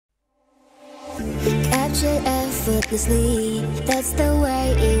captured effortlessly. That's the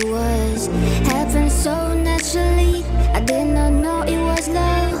way it was. Happened so naturally. I did not know it was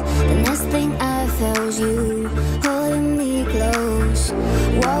love. The next thing I felt was you holding me close.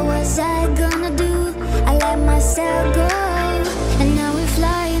 What was I gonna do? I let myself go, and now we're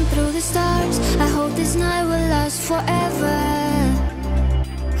flying through the stars. I hope this night will last forever.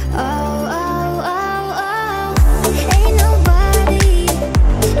 Oh, oh, oh, oh. Ain't nobody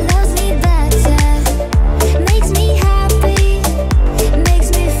loves me better. Makes me happy, makes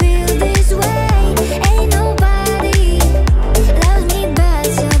me feel this way. Ain't nobody loves me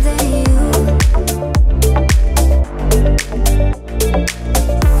better than you.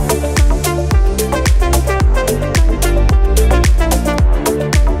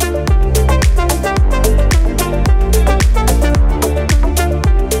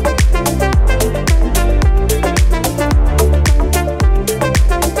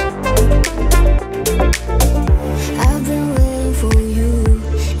 I've been waiting for you,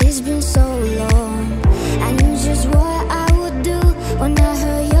 it's been so long. I knew just what I would do when I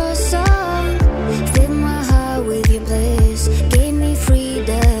heard your song. Fit my heart with your bliss, gave me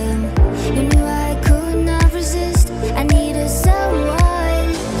freedom. You knew I could not resist, I needed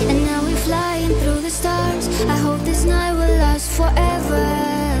someone. And now we're flying through the stars. I hope this night will last forever.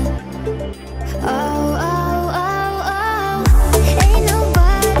 Oh, oh, oh, oh. Ain't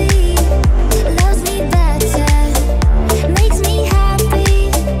nobody loves me better. Makes me happy,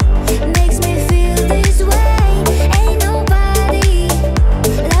 makes me feel this way. Ain't nobody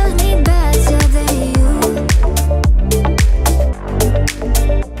loves me better than you.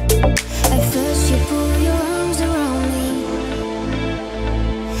 At first you put your arms around me,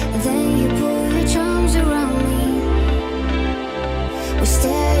 then you put your charms around me. We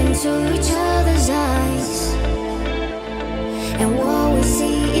stare into each other's eyes, and what we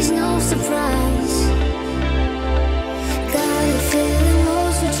see is no surprise. Got a feeling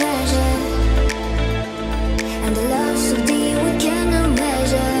most we treasure, and the love so deep we cannot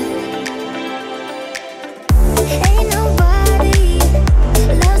measure. Ain't nobody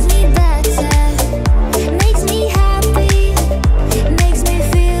loves me better. Makes me happy, makes me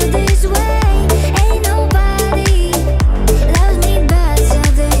feel this way. Ain't nobody loves me better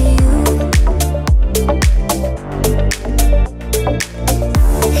than you.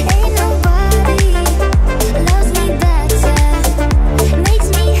 Ain't nobody loves me better. Makes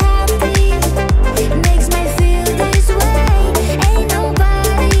me happy, makes me feel this way. Ain't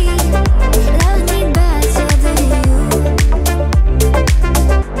nobody loves me better than you.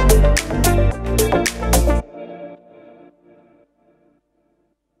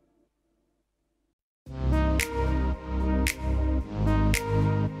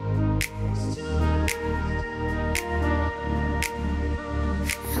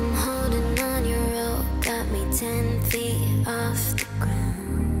 I'm holding on your rope, got me 10 feet off the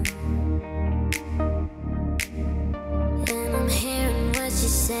ground. And I'm hearing what you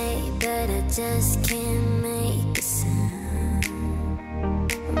say, but I just can't make a sound.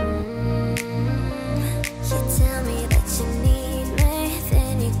 You tell me that you need me,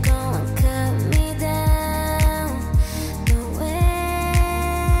 then you go and cut me down. But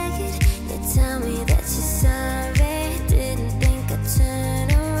wait, you tell me that you're sorry, didn't think I'd turn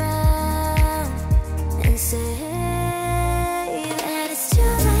around and say that it's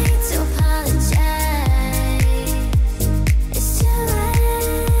too late to apologize. It's too late.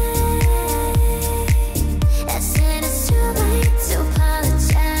 I said it's too late to apologize.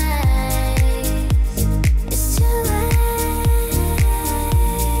 It's too late.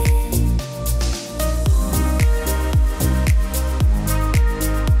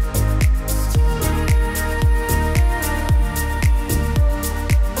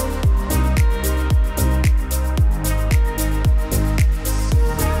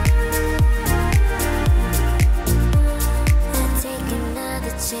 I take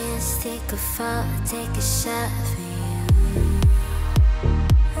another chance, take a fall, take a shot for you.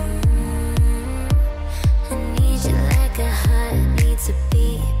 I need you like a heart needs a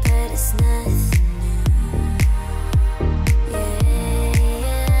beat, but it's nothing new.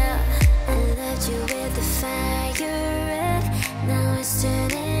 Yeah, I loved you with the fire red, now it's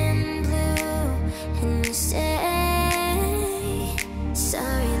turning blue. And you say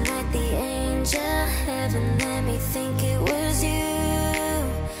sorry like the angel, heaven let me think it was you.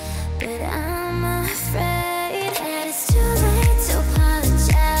 But I'm afraid that it's too late to apologize.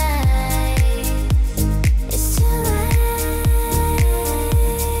 It's too late.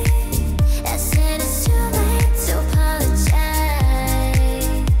 I said it's too late to apologize.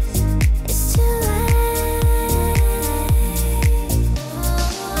 It's too late.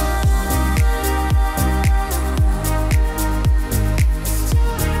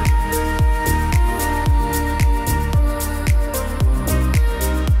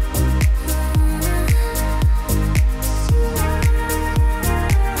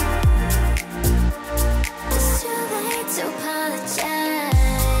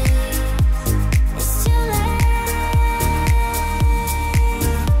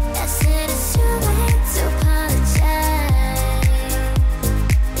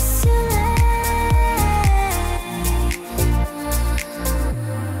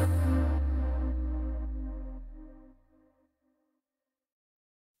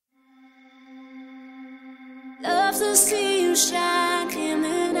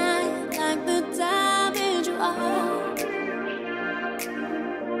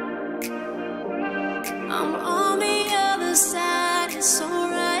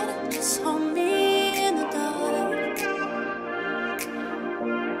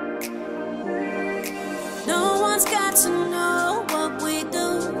 got to know what we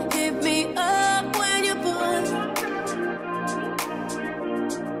do. Hit me up when you're bored.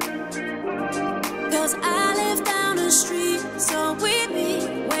 Cause I live down the street, so we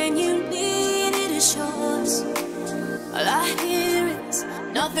meet when you need it, it's yours. All I hear is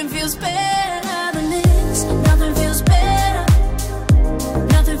nothing feels better than this. Nothing feels better.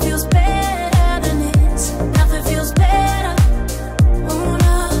 Nothing feels better than this. Nothing feels better. Oh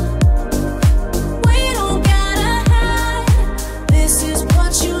no. We don't gotta hide. This is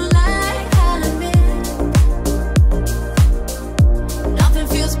what you like, I'll admit. Nothing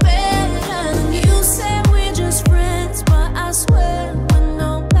feels better than you said we're just friends, but I swear when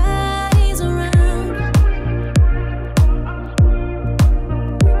nobody's around,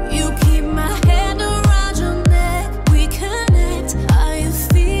 you keep my hand around your neck. We connect. Are you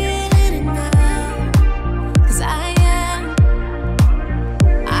feeling it now? Cause I am.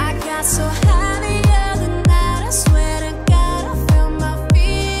 I got so high the other night, I swear to God, I felt my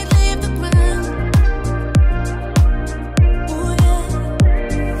feet leave the ground. Oh yeah.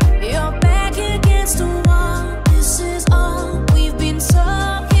 You're back against the wall. This is all we've been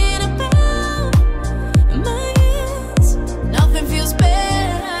talking about in my ears. Nothing feels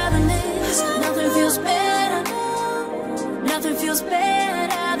better than this. Nothing feels better. Nothing feels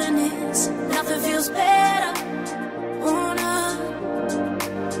better than this. Nothing feels better. Oh no.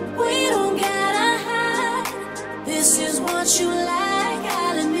 We don't gotta hide. This is what you like,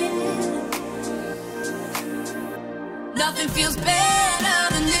 I'll admit. Nothing feels better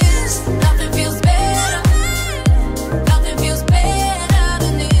than this. Nothing feels better. Nothing feels better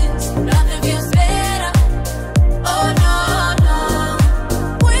than this. Nothing feels better. Oh no, no.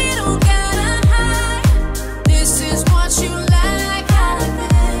 We don't gotta hide. This is what you like, I'll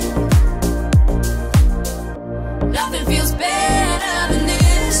admit. Nothing feels better than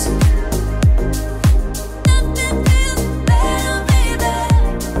this. Nothing feels better, baby.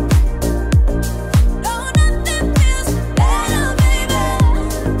 No, nothing feels better, baby.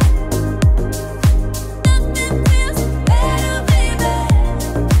 Nothing feels better, baby.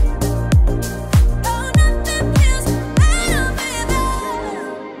 No, nothing feels better, baby.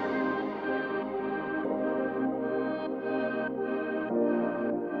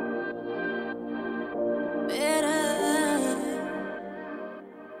 Better.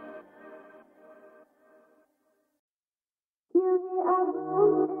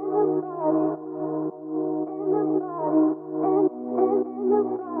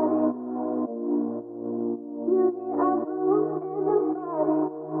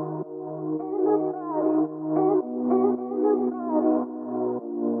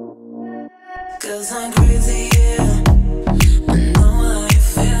 Cause I'm crazy, yeah. I know how you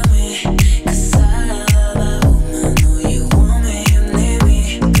feel me. Cause I know you want me, you need me.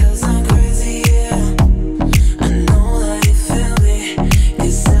 Cause I'm crazy, yeah. I know how you feel me.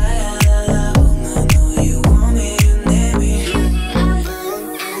 Cause I know you want me, you need me.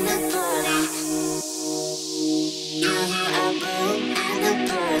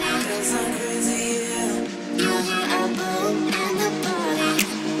 Cause I'm crazy, yeah.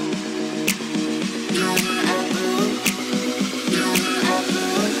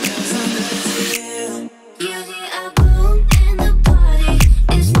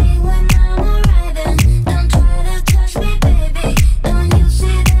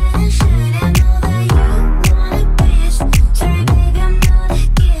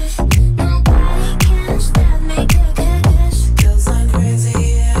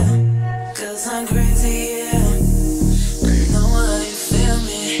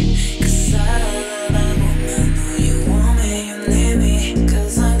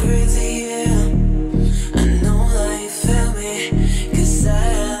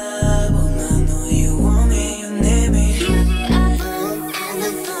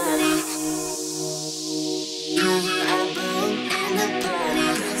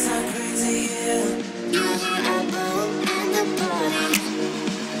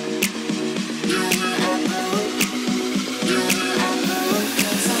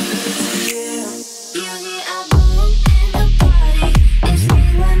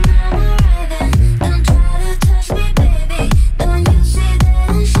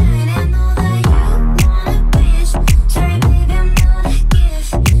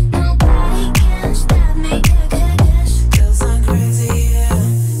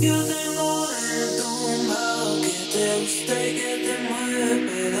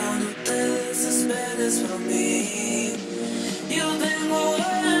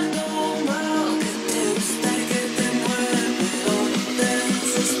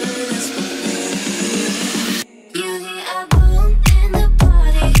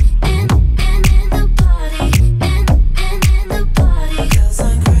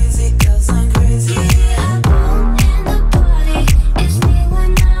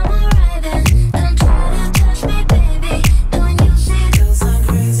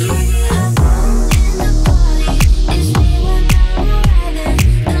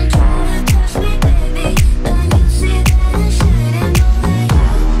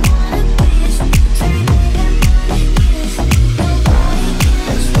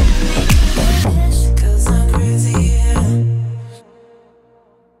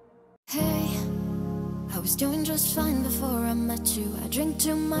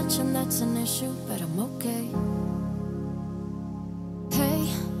 too much and that's an issue, but I'm okay. Hey,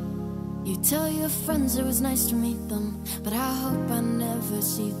 you tell your friends it was nice to meet them, but I hope I never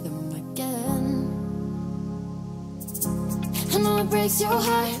see them again. I know it breaks your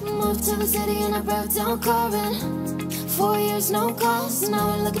heart. Moved to the city and I broke down carbon. 4 years, no calls.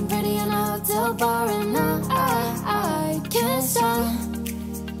 Now we're looking pretty in a hotel bar. And I can't stop.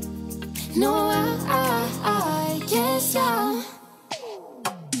 No, I can't stop.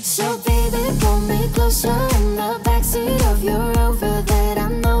 So baby, pull me closer in the backseat of your Rover that I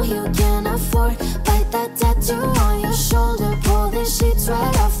know you can't afford. Bite that tattoo on your shoulder. Pull the sheets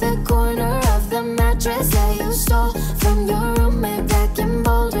right off the corner of the mattress that you stole from your roommate back in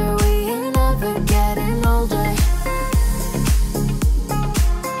Boulder. We ain't ever getting older.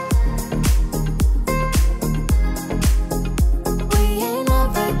 We ain't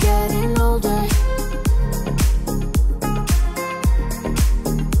ever getting older.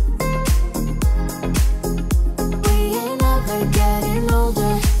 We ain't ever getting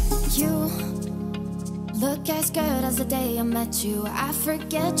older. You look as good as the day I met you. I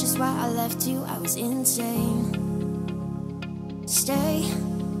forget just why I left you. I was insane. Stay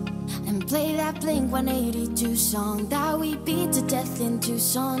and play that Blink 182 song that we beat to death in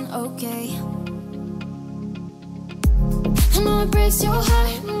Tucson, okay? I know it breaks your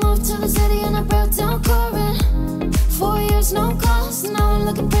heart. Moved to the city and I broke down Corbin. 4 years, no calls. Now we're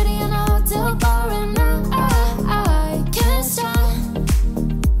looking pretty in a hotel bar. And I can't stop.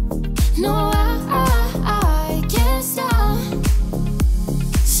 No, I can't stop.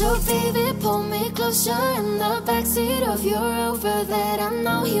 So baby, pull me closer in the backseat of your Rover that I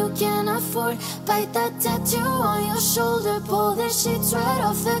know you can't afford. Bite that tattoo on your shoulder. Pull the sheets right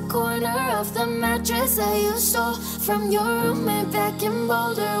off the corner of the mattress that you stole from your roommate back in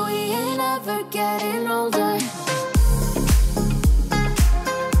Boulder. We ain't ever getting older.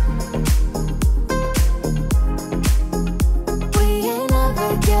 We ain't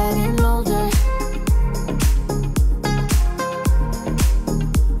ever getting older.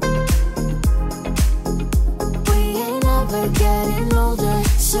 Getting older.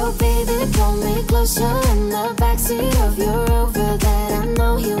 So baby, pull me closer in the backseat of your Rover that I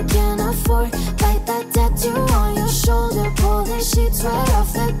know you can't afford. Bite that tattoo on your shoulder. Pull the sheets right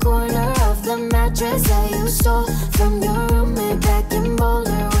off the corner of the mattress that you stole from your roommate back in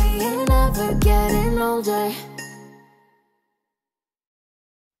Boulder. We ain't ever getting older.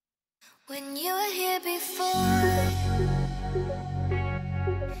 When you were here before,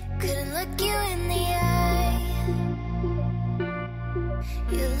 couldn't look you in the eye.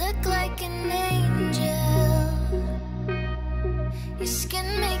 You look like an angel. Your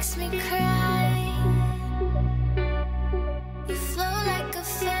skin makes me cry. You flow like a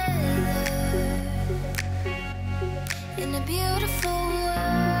feather in a beautiful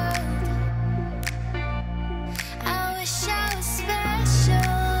world. I wish I was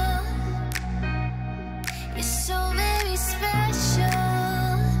special. You're so very special.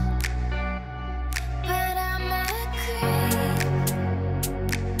 But I'm a creep.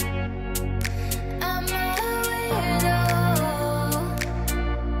 I'm a weirdo.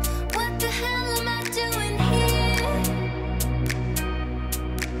 What the hell am I doing here?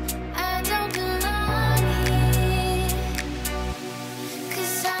 I don't belong here.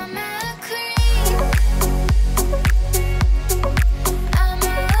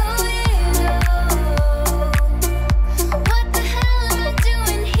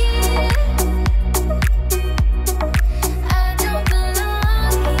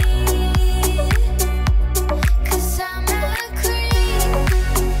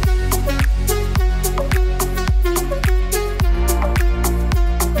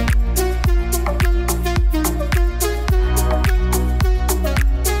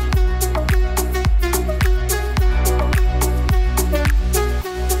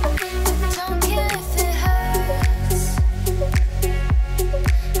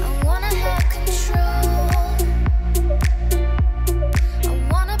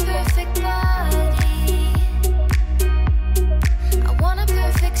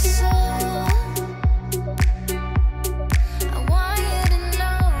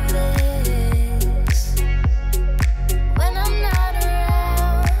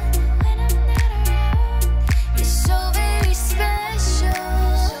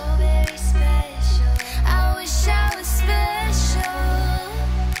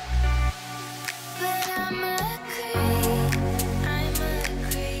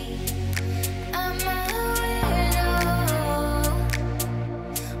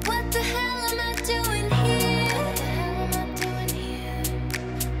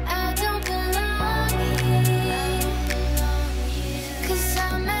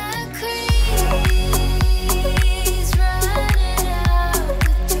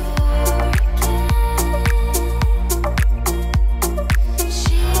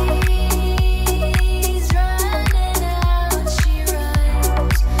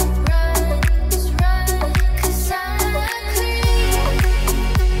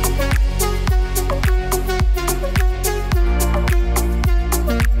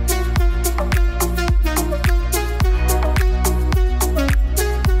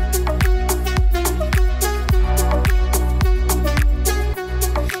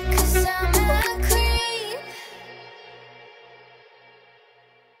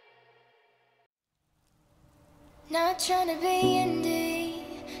 Not trying to be indie,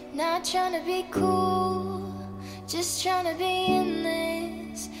 not trying to be cool, just trying to be in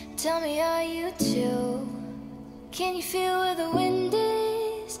this. Tell me, are you too? Can you feel where the wind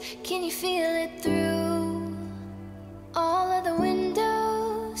is? Can you feel it through all of the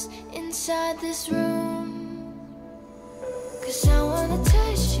windows inside this room? 'Cause I wanna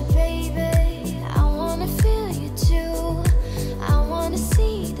touch you, baby, I wanna feel you too. I wanna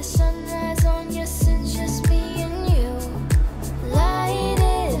see the sunrise on your sins, just me and you. Light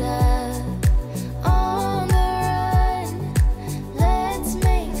it up on the run, let's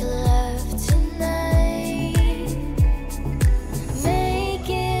make love tonight. Make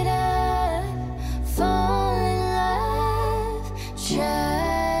it up, fall in love,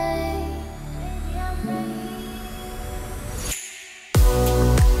 try. Baby, I'm ready.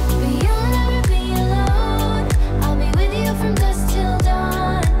 But you'll never be alone, I'll be with you from dusk till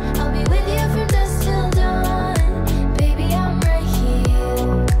dawn. I'll be with you from dusk till dawn. Baby, I'm right here,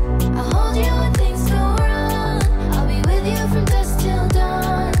 I'll hold you when things go wrong. I'll be with you from dusk till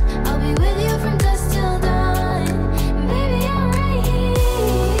dawn. I'll be with you from dusk till dawn. Baby, I'm right here,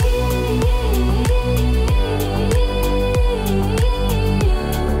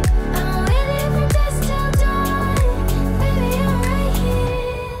 I'm with you from dusk till dawn. Baby, I'm right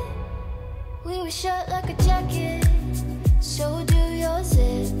here. We were short like a jacket, so do yours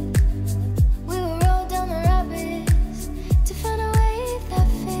it. We will roll down the rapids to find a wave that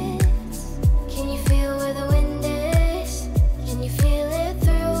fits. Can you feel where the wind is? Can you feel it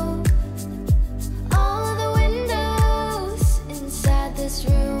through all of the windows inside this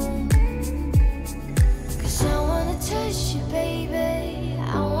room? 'Cause I wanna touch you, baby,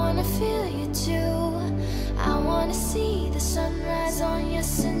 I wanna feel you too. I wanna see the sunrise on your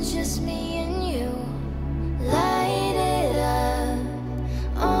sins, just me and you. Light it up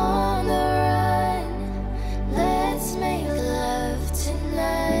on the run, let's make love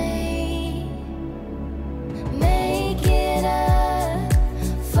tonight. Make it up,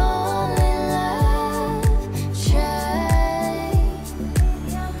 fall in love, try.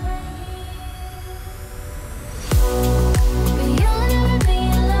 But you'll never be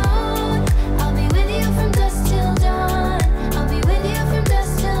alone, I'll be with you from dusk till dawn. I'll be with you from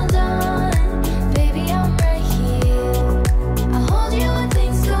dusk till dawn. Baby, I'm right here, I'll hold you when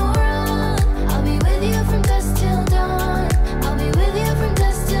things go wrong. I'll be with you from dusk till dawn. I'll be with you from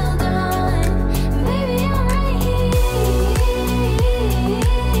dusk till dawn. Baby, I'm right here,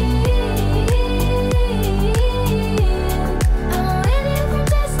 I'm with you from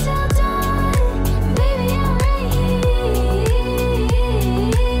dusk till dawn. Baby, I'm right here,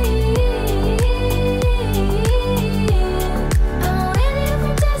 I'm with you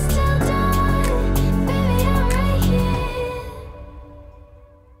from dusk till dawn. Baby, I'm right here.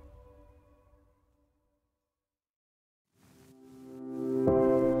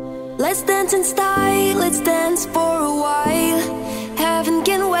 Let's dance in style, let's dance for a while. Heaven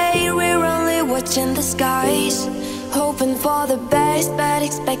can wait, we're only watching the skies. Hoping for the best, but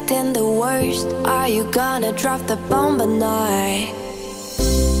expecting the worst. Are you gonna drop the bomb or not?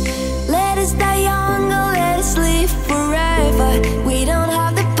 Let us die young or let us live forever. We don't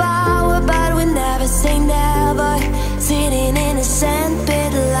have the power, but we never say never. Sitting in a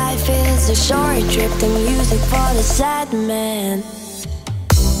sandpit, life is a short trip. The music for the sad man.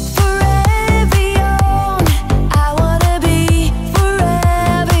 Forever young, I wanna be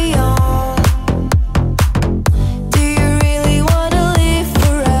forever young. Do you really wanna live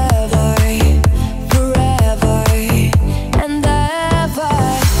forever, forever and ever?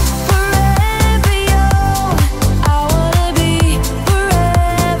 Forever young, I wanna be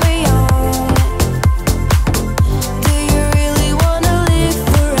forever young. Do you really wanna live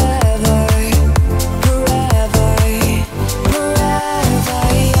forever, forever, forever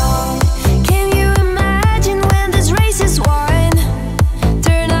young? Can you imagine when this race is won?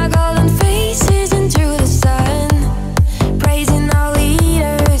 Turn our golden faces into the sun. Praising our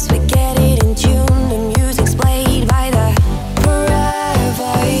leaders, we get it in tune. The music's played by the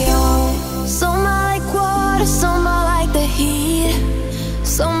forever young. Some are like water, some are like the heat.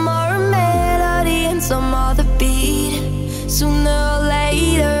 Some are a melody and some are the beat. Sooner or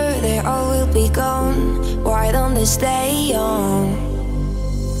later, they all will be gone. Why don't they stay young?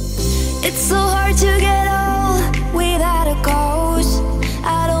 It's so hard to get old without a cause.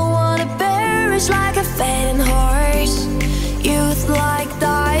 I don't wanna perish like a fading horse. Youth like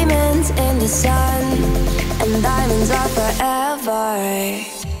diamonds in the sun, and diamonds are forever.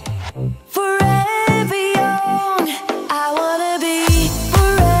 Forever young, I wanna be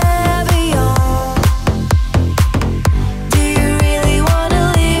forever young. Do you really wanna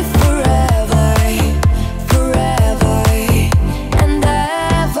live forever, forever?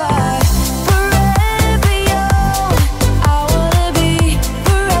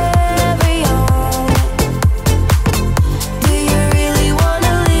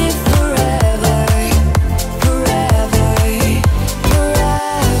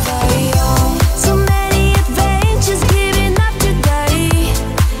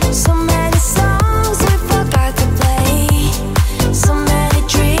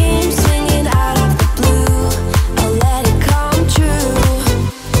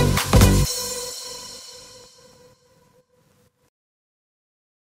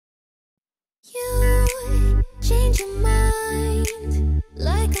 your mind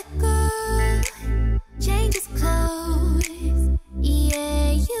like a girl changes clothes.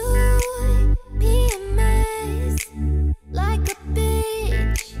 Yeah, you be a mess like a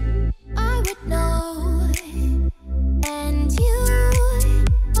bitch. I would know. And you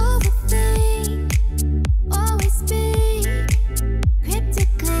overthink, always speak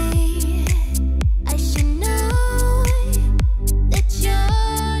cryptically. I should know that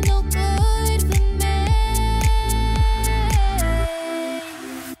you're no good for me.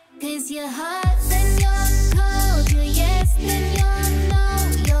 'Cause you're hot, then you're cold. You're yes, then you're no.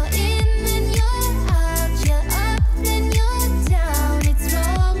 You're in, then you're out. You're up, then you're down. It's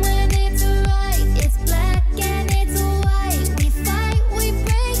wrong when it's right. It's black and it's white. We fight, we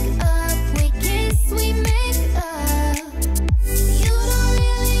break up. We kiss, we make up. You don't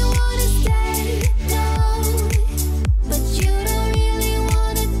really wanna stay, no. But you don't really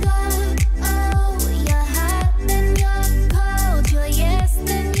wanna go. Oh, you're hot, then you're cold. You're yes,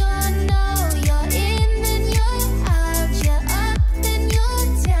 then you're no. You're in, then you're out. You're up, then you're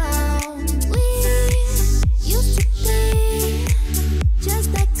down. We used to be just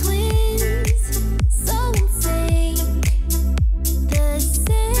like twins, so in sync. The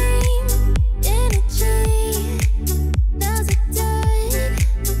same energy. Now's a dead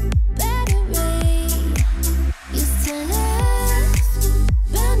battery. Used to love,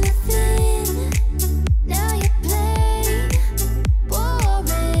 but nothing. Now you're plain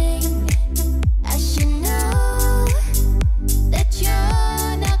boring. I should know that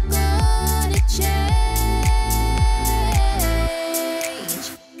you're not gonna change.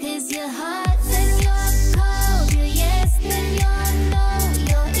 'Cause you're hot, then you're cold. You're yes, then you're no.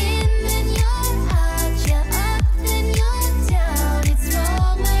 You're in, then you're out. You're up, then you're down. It's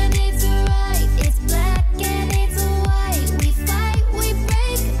wrong when it's right. It's black and it's white. We fight, we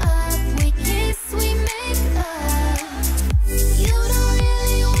break up. We kiss, we make up. You don't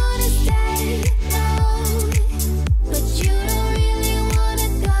really wanna stay, no. But you don't really wanna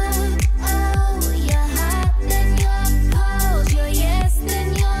go. Oh, you're hot, then you're cold. You're yes, then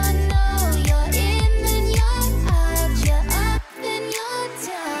you're no. You're in, then you're out. You're up, then you're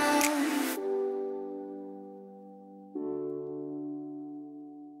down.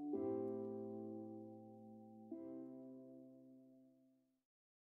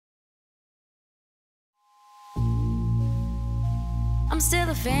 I'm still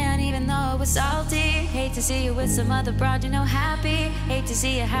a fan even though it was salty. Hate to see you with some other broad, you know, happy. Hate to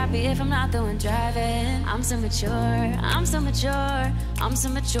see you happy if I'm not the one driving. I'm so mature, I'm so mature, I'm so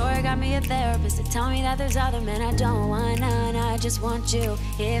mature. Got me a therapist to tell me that there's other men I don't want none. I just want you.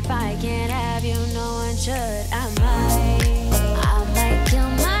 If I can't have you, no one should. I might kill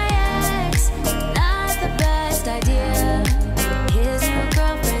my ex. Not the best idea. His new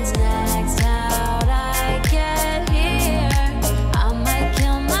girlfriend's next. How'd I get here? I might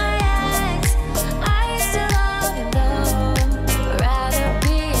kill my ex. I used to love him though. Rather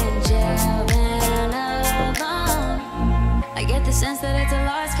be in jail than alone. I get the sense that it's a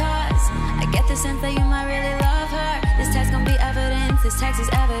lost cause. I get the sense that you might really love her. This text gon' be evidence. This text is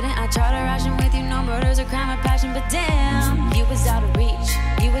evident. I try to ration with you, no murders or crime or passion, but damn, you was out of reach.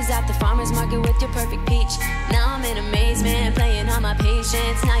 You was at the farmer's market with your perfect peach. Now I'm in amazement, playing on my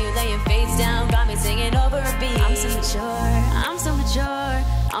patience. Now you're laying face down, got me singing over a beat. I'm so mature, I'm so mature,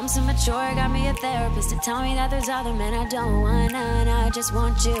 I'm so mature. Got me a therapist to tell me that there's other men I don't want none. I just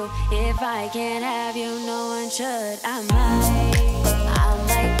want you. If I can't have you, no one should. I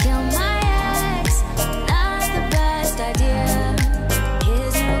might kill my ex. Not the best idea.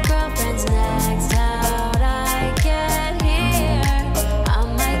 His new girlfriend's next. How'd I get here? I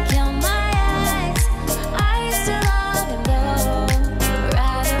might kill my ex. I used to love him though.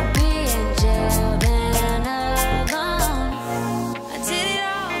 Rather be in jail than alone. I did it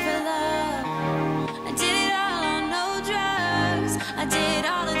all for love. I did it all on no drugs. I did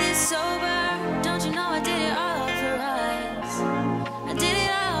all of this sober. Don't you know I did it all for us? I did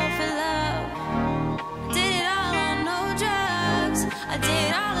it all for love. I did it all on no drugs. I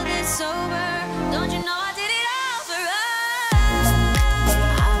did all of this sober. Don't you know I did it all for us?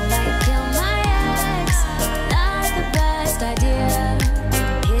 I might kill my ex. Not the best idea.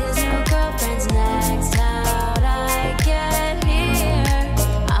 His new girlfriend's next. How'd I get here?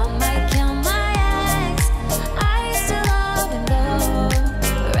 I might kill my ex. I used to love him though.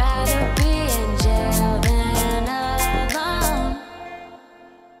 Rather be in jail than alone.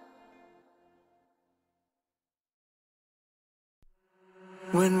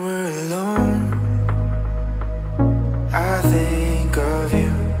 When we're alone, I think of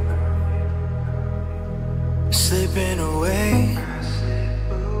you, slipping away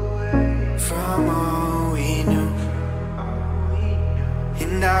from all we knew.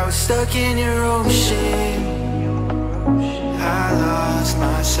 was stuck in your ocean. I lost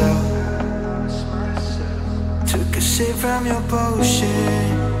myself. Took a sip from your potion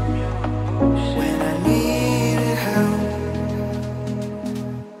when I needed help.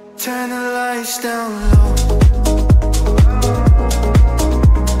 Turn the lights down low.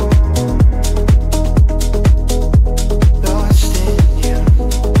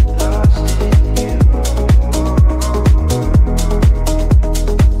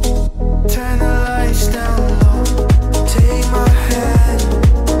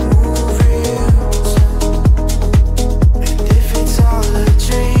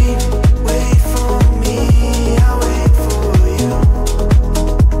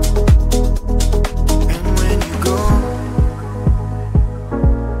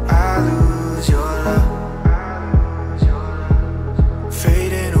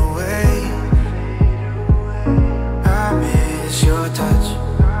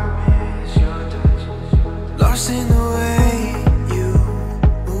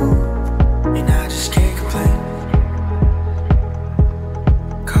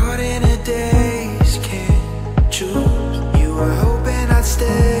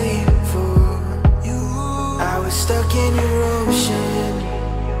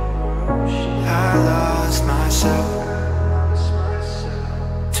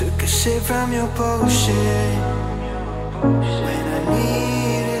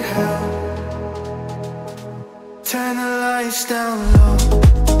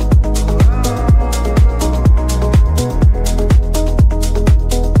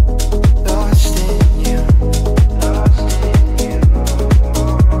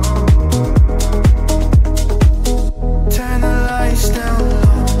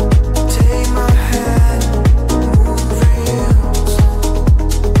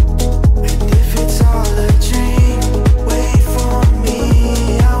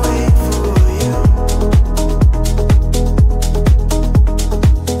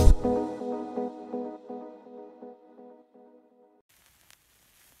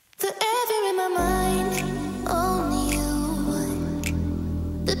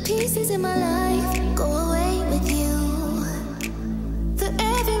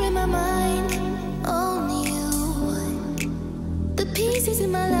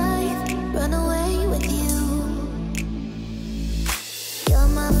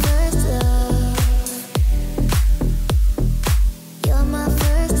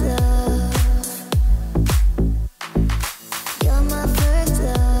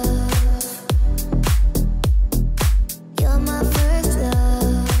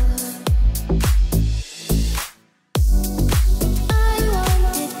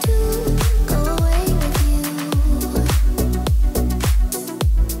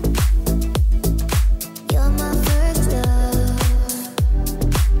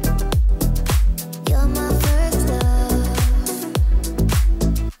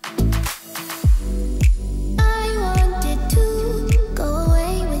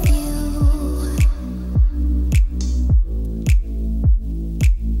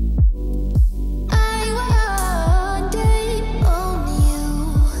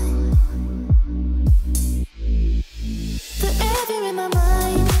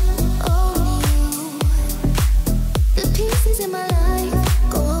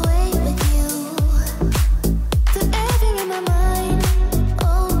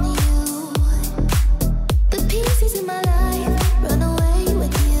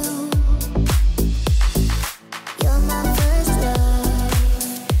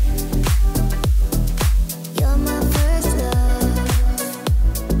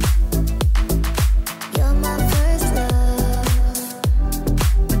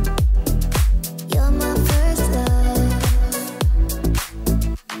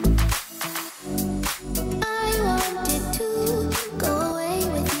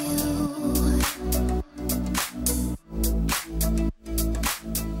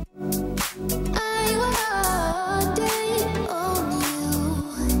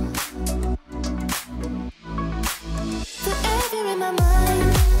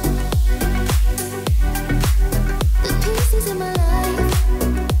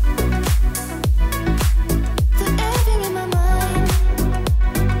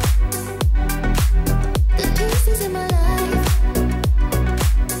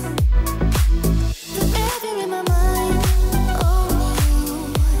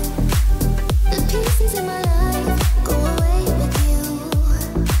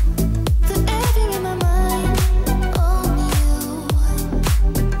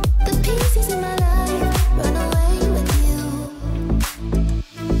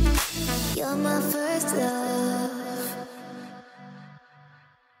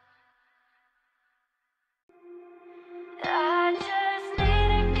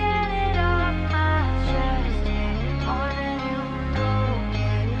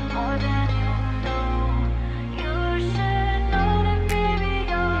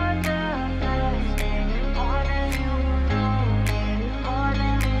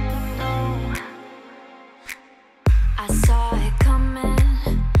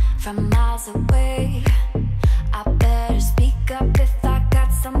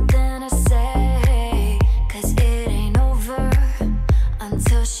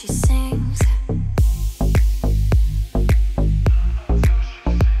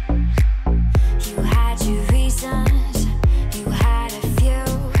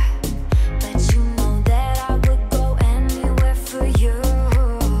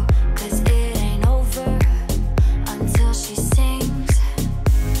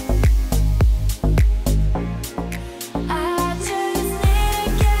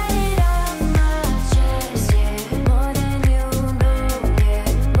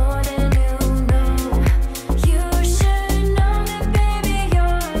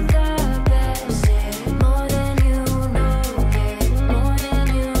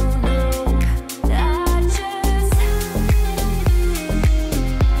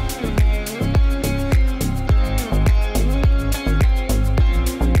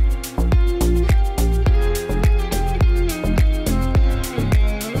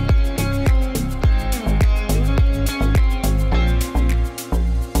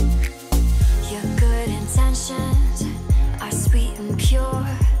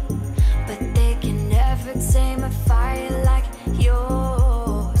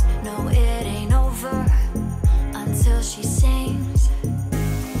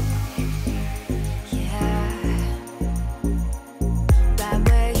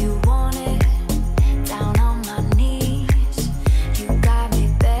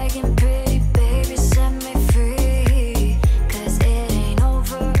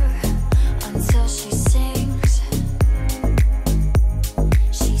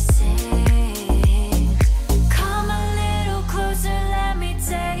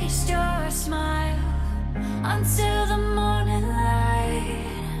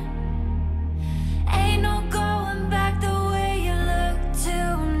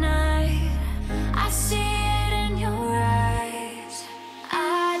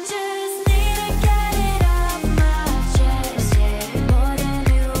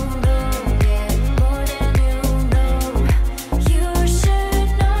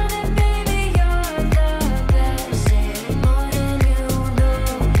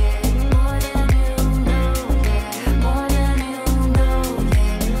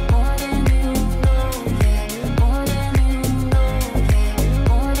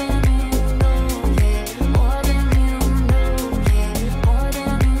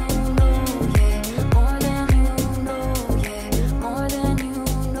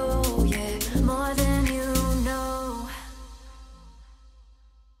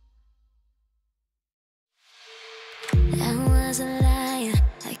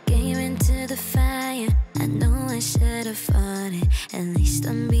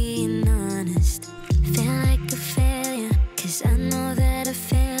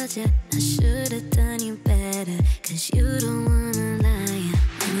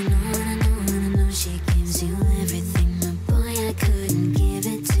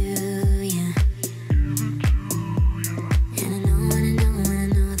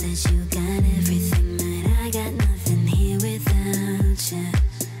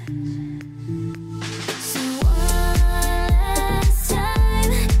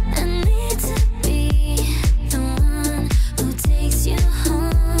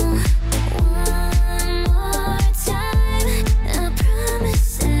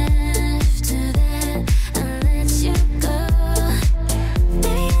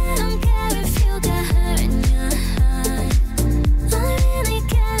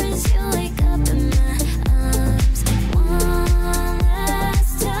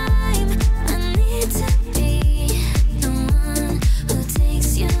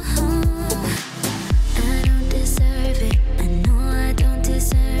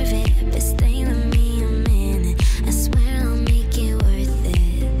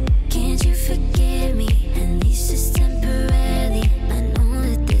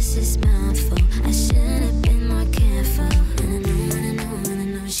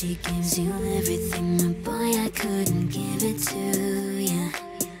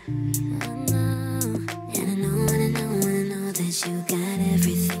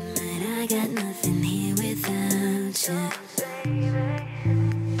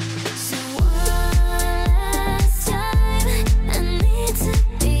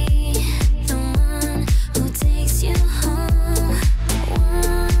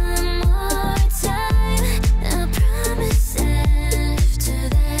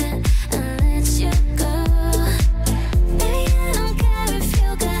 Baby, I don't care if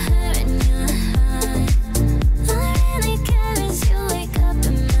you got hurt in your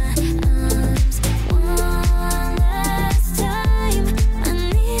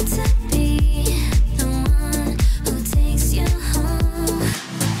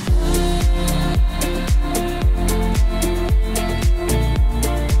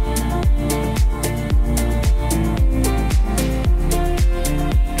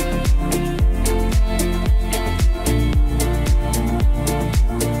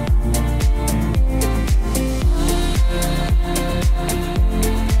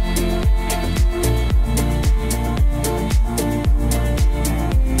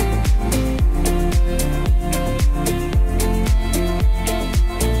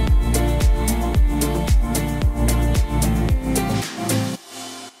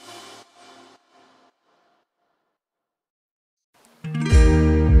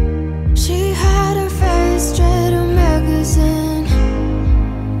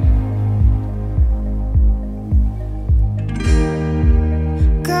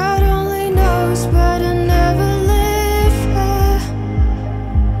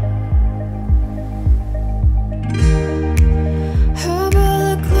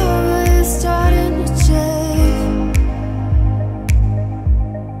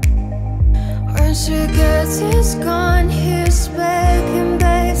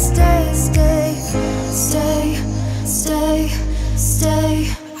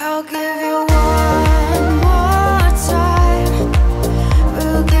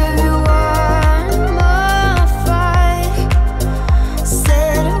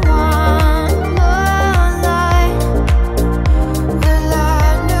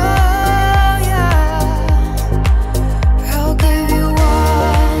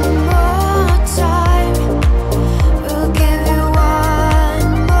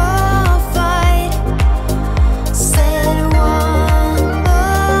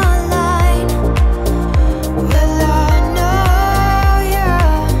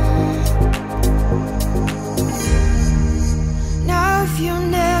you'll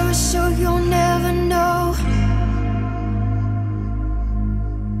never show, you'll never know.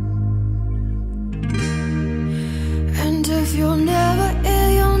 And if you'll never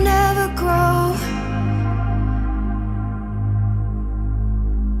ill, you'll never grow.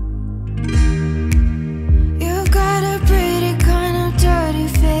 You've got a pretty kind of dirty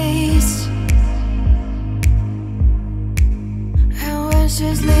face, and when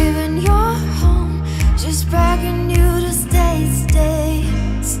she's leaving your home, she's begging you to stay, stay,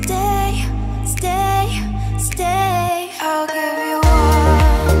 stay, stay, stay. I'll give you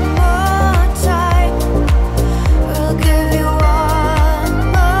one more time. We'll give you one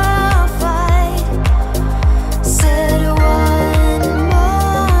more fight. Said one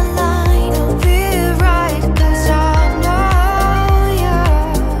more line. You'll be right, 'cause I know you.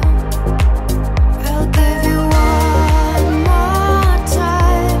 We'll give you one more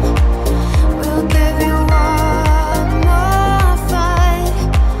time. We'll give you one more fight.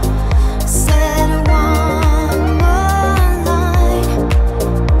 Said one more line.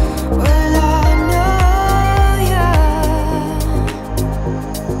 Well, I know you.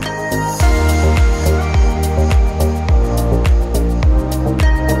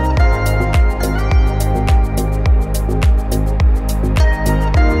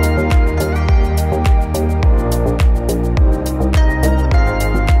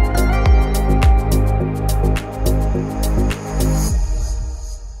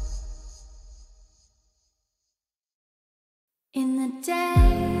 In the day,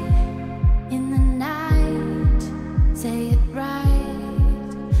 in the night, say it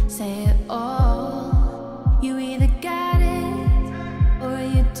right, say it all. You either got it or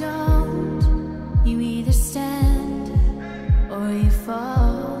you don't. You either stand or you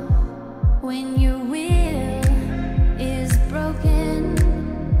fall. When your will is broken,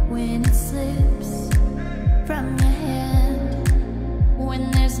 when it slips from your hand,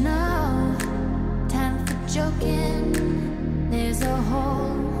 when there's no time for joking, there's a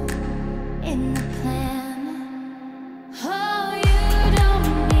hole in the plan. Oh, you don't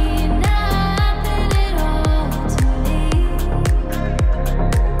mean nothing at all to me.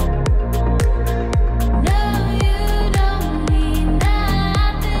 No, you don't mean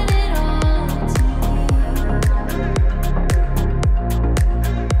nothing at all to me.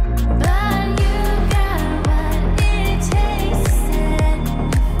 But you got what it takes to set me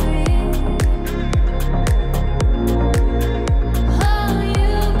free. Oh,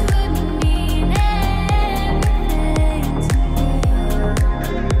 you could mean everything to me.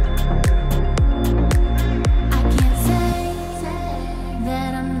 I can't say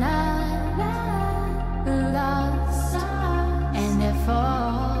that I'm not lost and at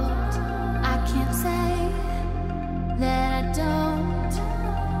fault. I can't say that I don't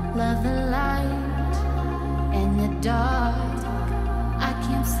love the light and the dark. I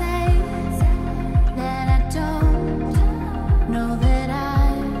can't say that I don't know that I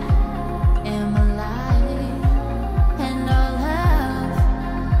am alive, and all of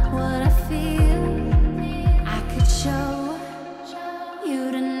what I feel I could show you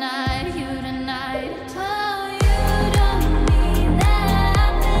tonight, you tonight. Oh, you don't mean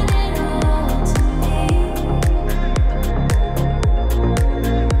nothing at all to me.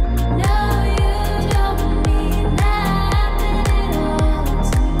 No, you don't mean nothing at all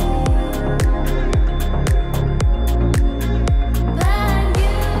to me. But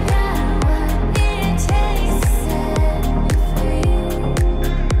you got what it takes to set me free.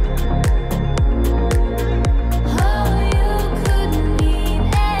 Oh, you could mean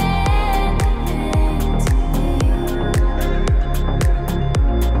anything to me.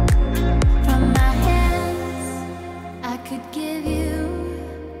 From my hands, I could give you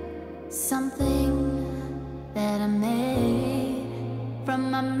something that I made. From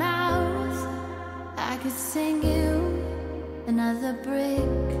my mouth, I could sing you another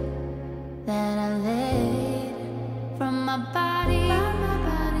brick that I laid. From my body,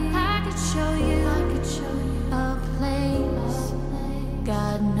 I could show you a place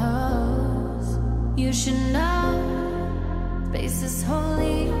God knows you should know. Space is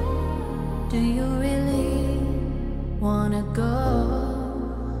holy. Do you really wanna go?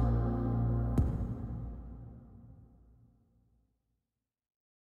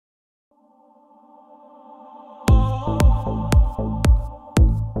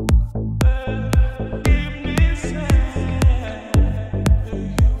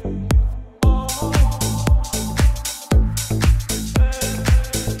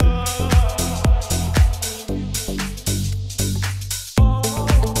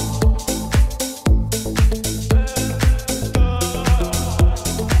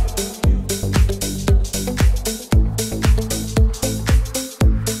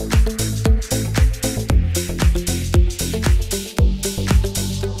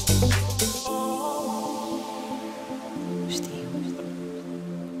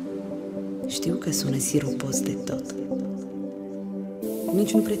 siropos de tot.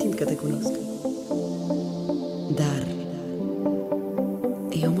 Nici nu pretind că te cunosc. Dar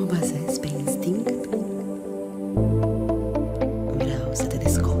eu mă bazez pe instinct. Vreau să te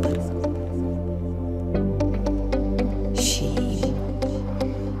descoper. Și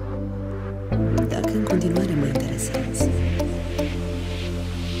dacă în continuare mă interesezi,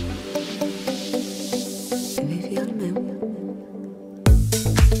 vei fi al meu.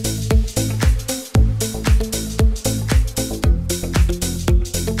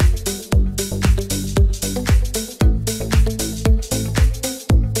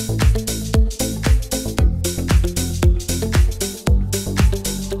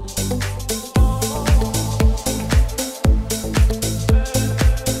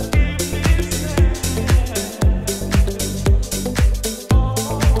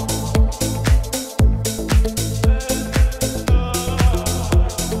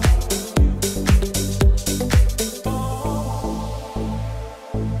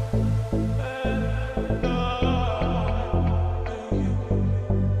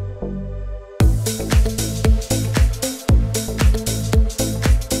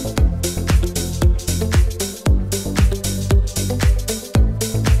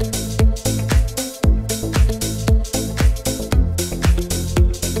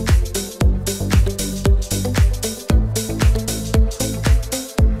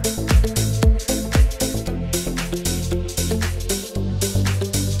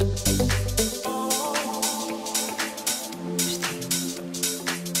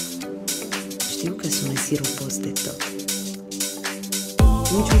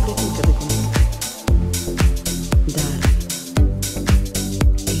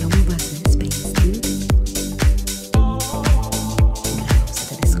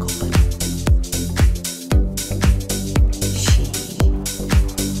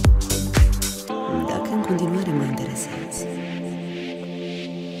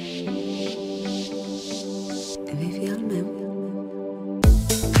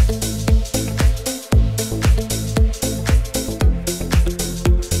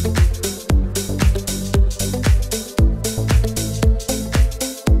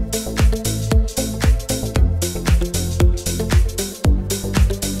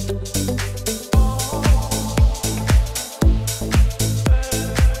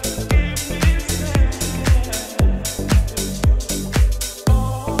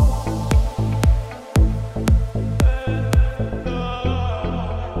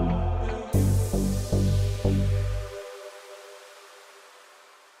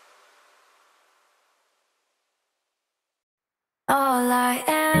 All I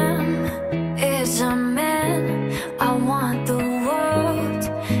am is a man. I want the world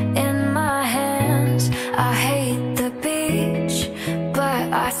in my hands. I hate the beach, but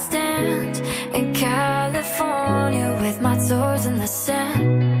I stand in California with my toes in the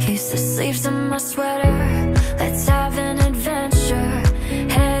sand. Kiss the sleeves of my sweater. Let's have an adventure.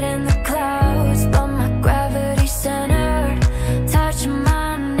 Head in the clouds, but my gravity centered. Touch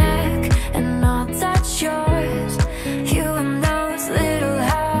my neck and I'll touch yours. You and little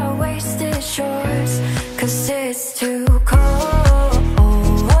high-waisted shorts, 'cause it's too cold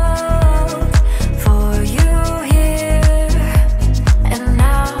for you here and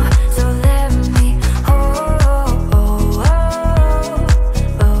now. So let me hold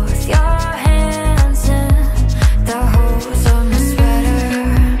both your hands in the holes of my sweater.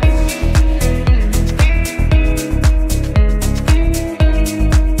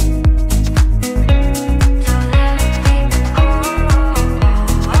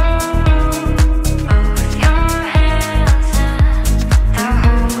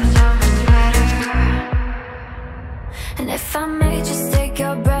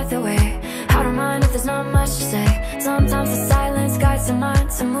 Sometimes the silence guides the mind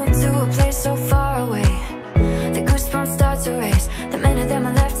to move to a place so far away. The goosebumps start to race the minute that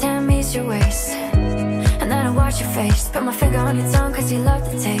my left hand meets your waist. And then I watch your face, put my finger on your tongue 'cause you love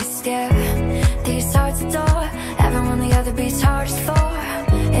the taste, yeah. These hearts adore everyone the other beats hardest for.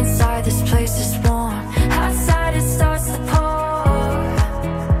 Inside this place is warm, outside it starts to pour.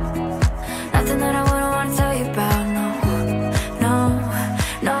 Nothing that I wouldn't want to tell you about, no, no,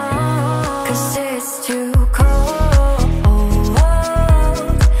 no. 'Cause it's too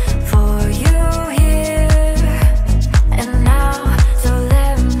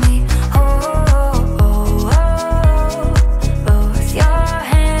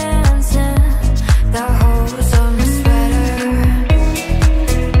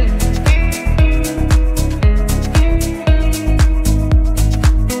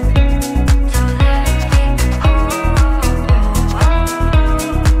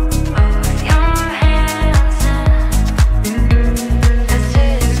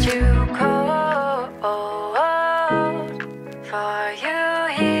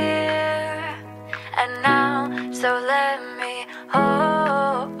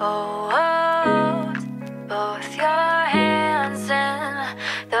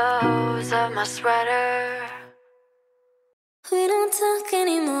my sweater. We don't talk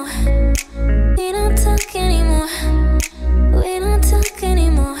anymore. We don't talk anymore. We don't talk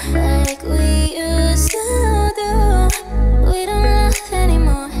anymore like we used to do. We don't laugh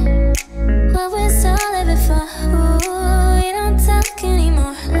anymore. What was all of it for? Ooh, we don't talk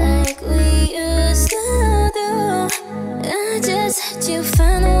anymore like we used to do. I just had you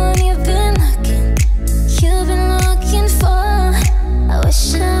find the one you've been looking for. I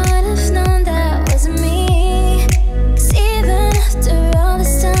wish I would have known that wasn't me. 'Cause even after all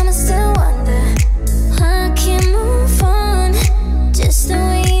this time I still wonder why I can't move on just the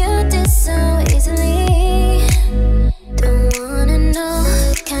way you did so easily. Don't wanna know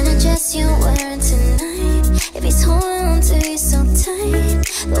the kind of dress you're wearing tonight, if he's holding on to you so tight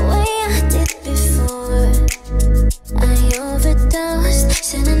the way I did before. I overdosed,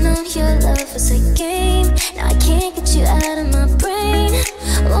 should've known your love was a game. Now I can't get you out of my brain.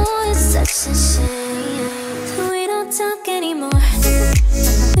 Oh, it's such a shame. We don't talk anymore.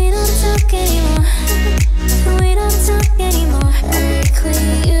 We don't talk anymore. We don't talk anymore like we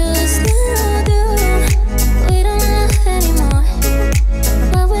used to do. We don't laugh anymore.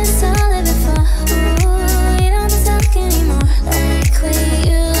 What was all of it for? Ooh, we don't talk anymore like we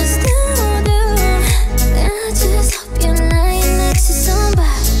used to do. I just hope you're lying next to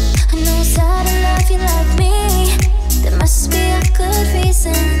somebody who knows how to love you like me. There must be a good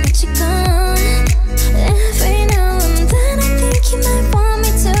reason that you're gone. Every now and then I think you might want me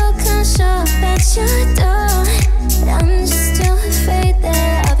to come show up at your door, but I'm just too afraid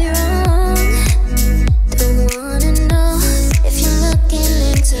that I'll be wrong. Don't wanna know if you're looking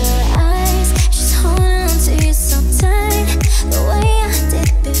into her eyes. She's holding on to you so tight the way I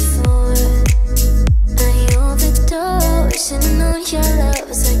did before. I overdosed, should've known your love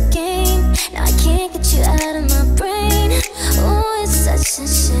was a game. Now I can't get you out of my brain. Oh, it's such a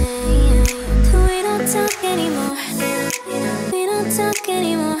shame. We don't talk anymore. We don't talk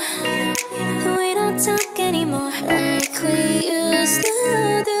anymore. We don't talk anymore like we used to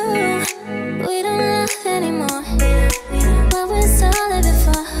do. We don't laugh anymore. What was all of it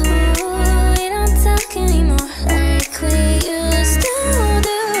for? Ooh, we don't talk anymore like we used to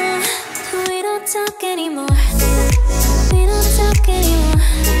do. We don't talk anymore. We don't talk anymore.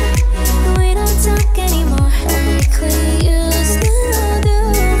 We don't talk anymore like we used to do.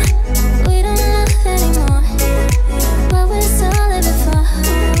 We don't laugh anymore. What was all of it for?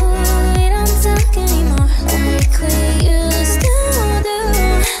 Ooh, we don't talk anymore like we used to do.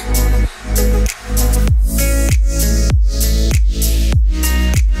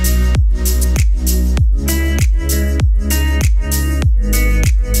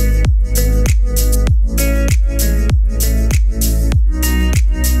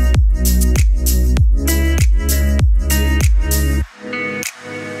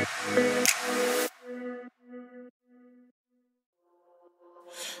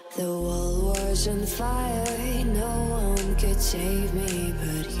 The world was on fire, no one could save me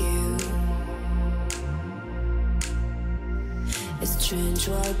but you. It's strange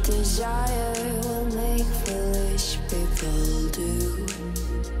what desire will make foolish people do.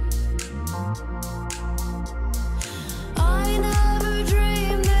 I never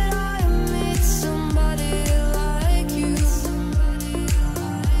dreamed that I'd meet somebody like you.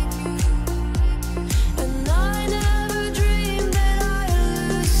 And I never dreamed that I'd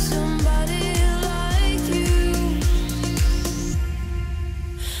lose somebody like you.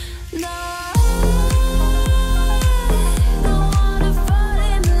 Now I wanna fall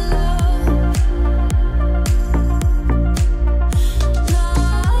in love.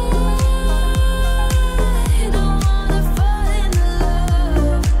 Now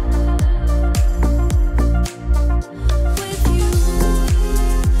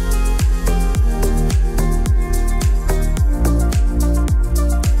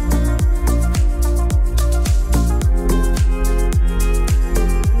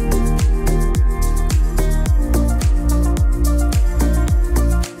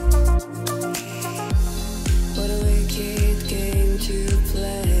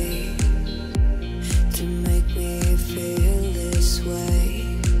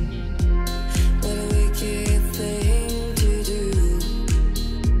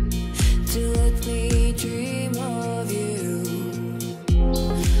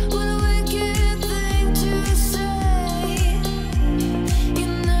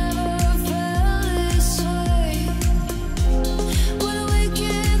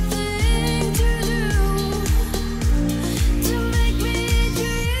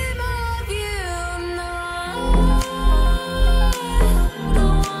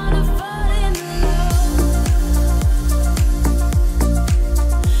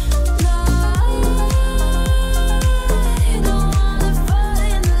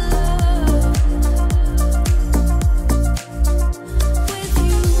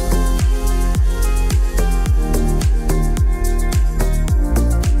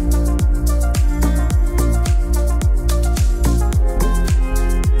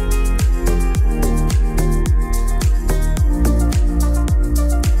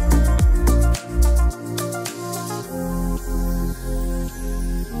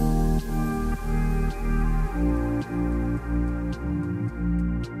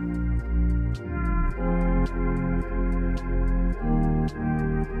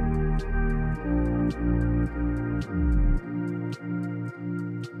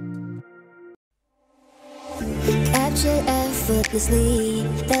captured effortlessly.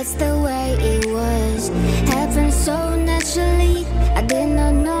 That's the way it was. Happened so naturally. I did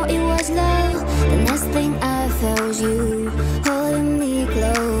not know it was love. The next thing I felt was you holding me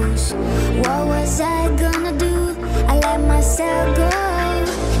close. What was I gonna do? I let myself go,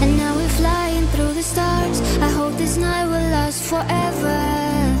 and now we're flying through the stars. I hope this night will last forever.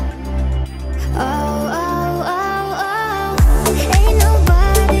 Oh, oh, oh, oh. Ain't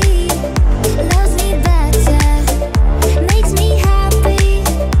nobody loves me better. Makes me happy,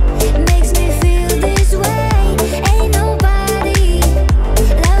 makes me feel this way. Ain't nobody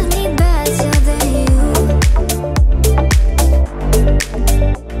loves me better than you.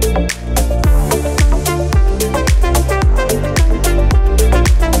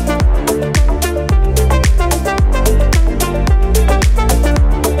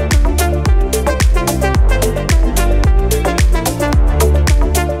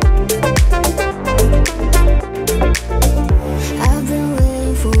 I've been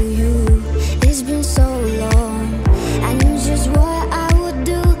waiting for you, it's been so long. I knew just what I would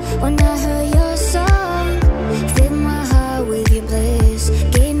do when I heard your song. Filled my heart with your bliss,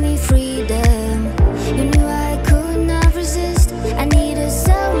 gave me freedom. You knew I could not resist, I needed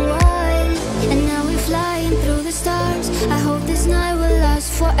someone. And now we're flying through the stars. I hope this night will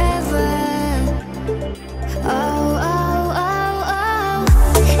last forever. Oh, oh, oh, oh.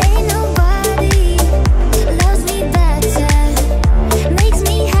 Ain't nobody loves me better. Makes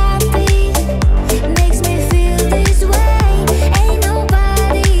me happy, makes me feel this way. Ain't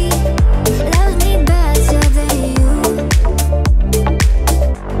nobody loves me better than you.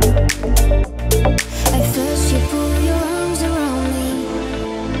 At first you pull your arms around me,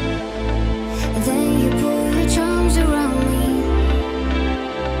 then you pull your charms around me.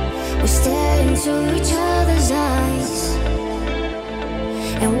 We stare into each other's eyes,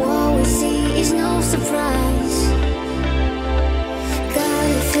 and what we see is no surprise. Got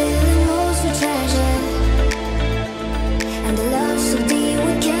a feeling most we treasure, and the love so deep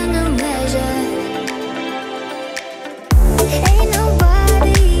we cannot measure. Ain't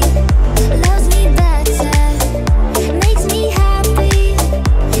nobody loves me better. Makes me happy,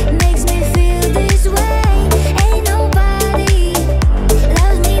 makes me feel this way. Ain't nobody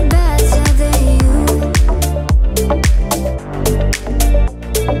loves me better than you.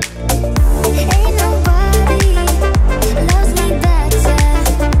 Ain't nobody loves me better.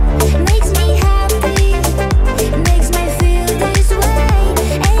 Makes me happy, makes me feel this way.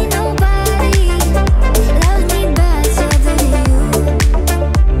 Ain't nobody loves me better than you.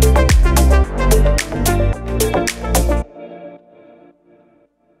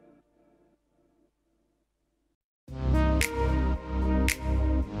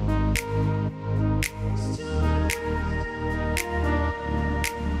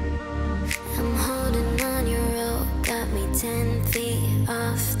 I'm holding on your rope, got me 10 feet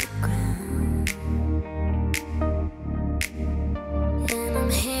off the ground. And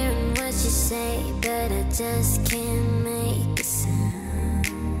I'm hearing what you say, but I just can't make a sound.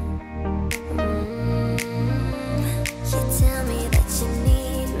 You tell me that you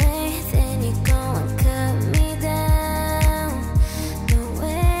need me, then you go and cut me down. No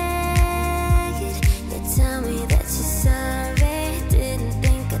way. You tell me that you're sorry, didn't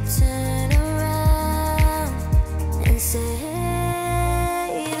think I'd turn around and say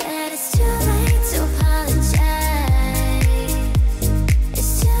that it's too late to apologize.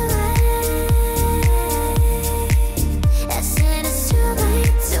 It's too late. I said it's too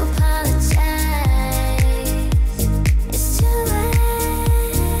late to apologize. It's too late.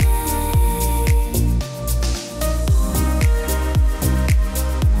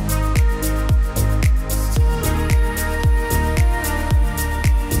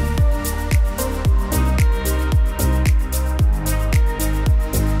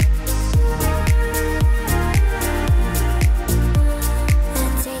 I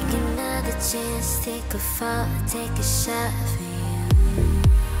take another chance, take a fall, take a shot for you.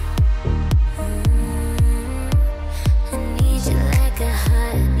 I need you like a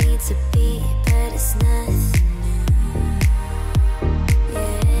heart needs a beat, but it's nothing new.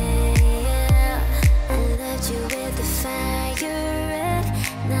 Yeah, I loved you with the fire red,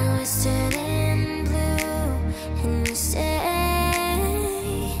 now it's turning blue. And you say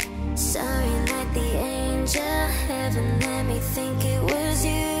sorry like the angel, heaven let me think it was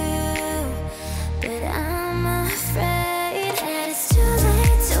you. But I'm afraid that it's too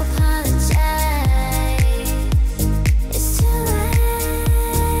late to apologize. It's too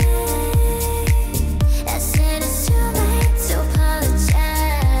late. I said it's too late to apologize.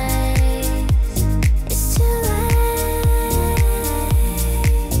 It's too late.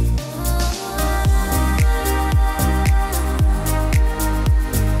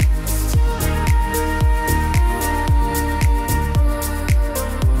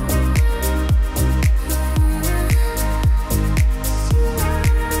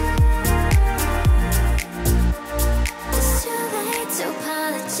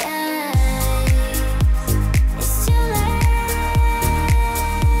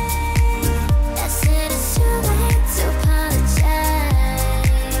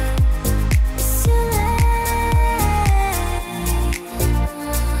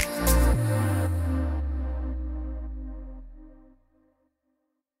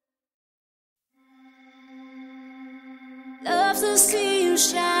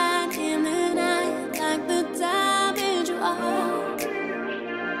 shine in the night like the diamond you are.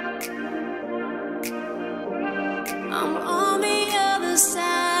 I'm on the other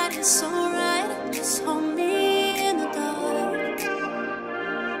side, it's alright, just hold me in the dark.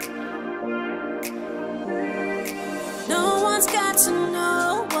 No one's got to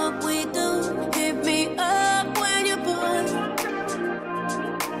know what we do. Hit me up when you're bored,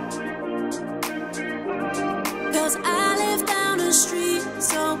 'cause I live down the street,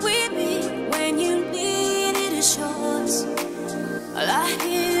 so we meet when you need it, it's yours. All I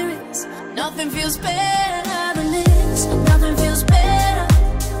hear is nothing feels better than this. Nothing feels better.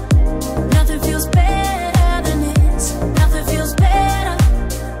 Nothing feels better than this. Nothing feels better.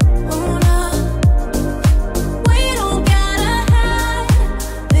 Oh no. We don't gotta hide.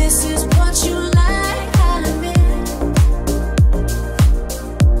 This is what you like, I'll admit.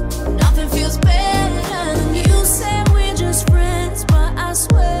 Nothing feels better than you said we're just friends, but I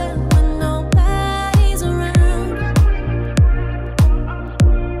swear when nobody's around,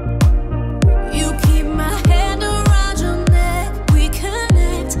 you keep my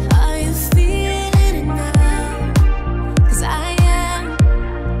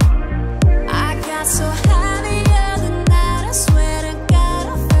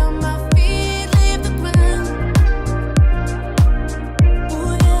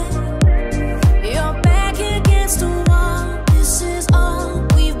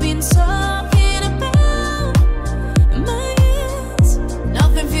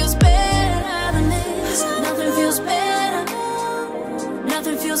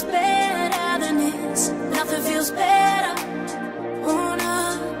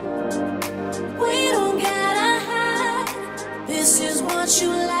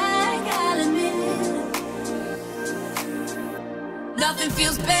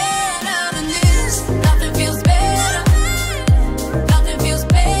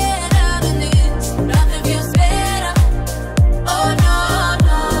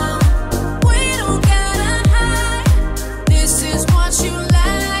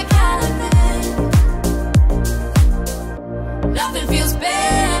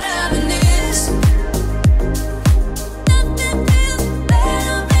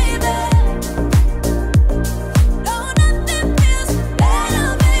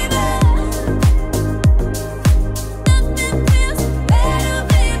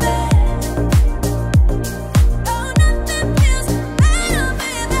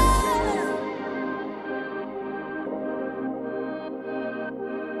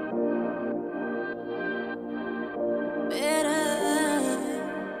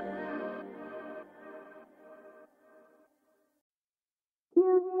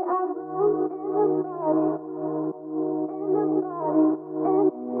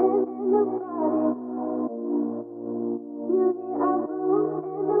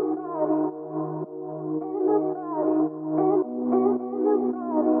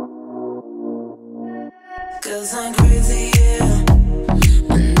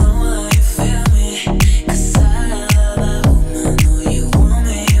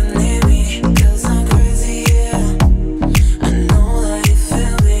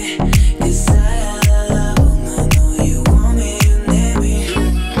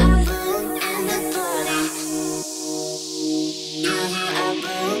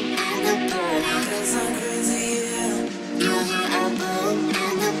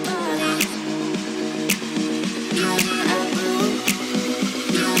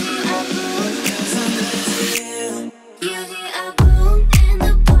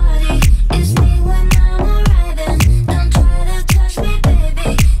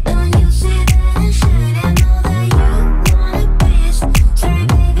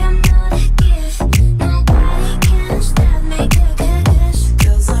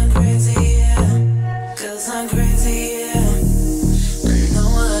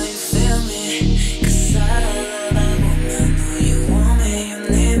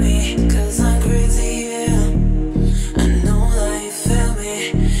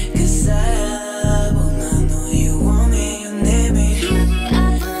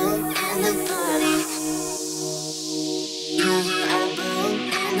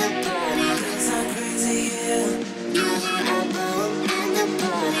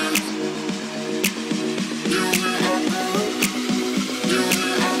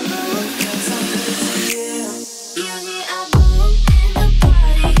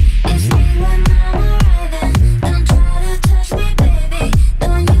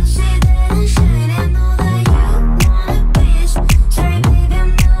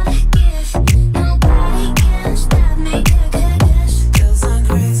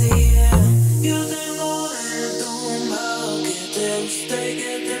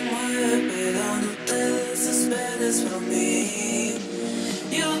que te mueve, pero no te desesperes por mí.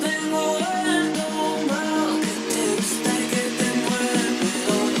 Yo tengo algo malo que te gusta y que te mueve,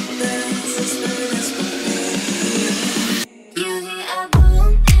 pero no te desesperes por mí. You hear a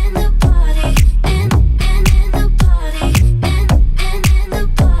boom in the party, in the party, in the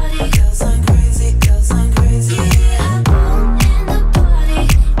party. 'Cause I'm crazy, 'cause I'm crazy. You hear a boom in the party.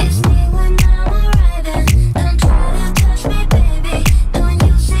 It's me when I'm arriving. Don't try to touch me, baby. And when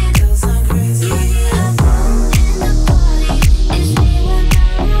you see 'Cause I'm crazy. you hear a boom in the party. It's me when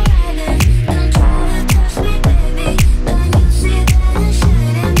I'm arriving. Don't try to touch me, baby. And when you see that I'm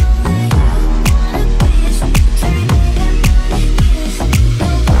shining over you, wanna be a secretary, baby, money is.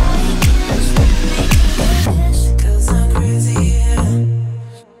 Nobody can stop me. This. 'Cause I'm crazy, yeah.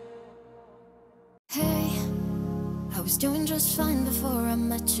 Hey, I was doing just fine before I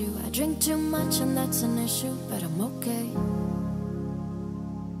met you. I drink too much and that's an issue, but I'm okay.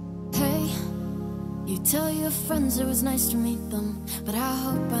 Hey, you tell your friends it was nice to meet them, but I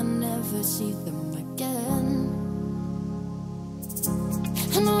hope I never see them again.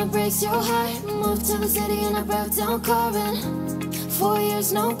 I know it breaks your heart. Moved to the city and I broke down crying. 4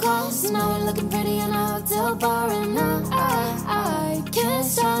 years no calls, now we're looking pretty in a hotel bar, and I can't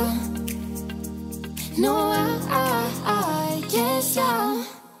stop. No, I can't stop.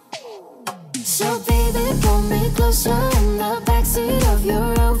 So baby, pull me closer in the backseat of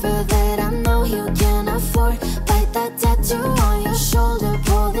your Rover that I know you can afford. Bite that tattoo on your shoulder.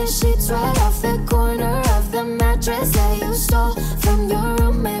 Pull the sheets right off the corner of the mattress that you stole from your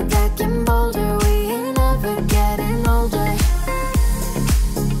roommate back in Boulder. We ain't ever getting older.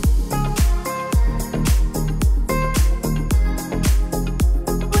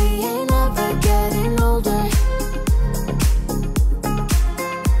 We ain't ever getting older.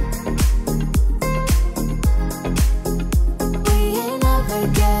 We ain't ever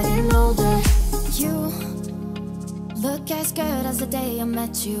getting older. You look as good as the day I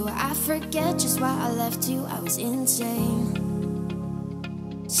met you. I forget just why I left you. I was insane.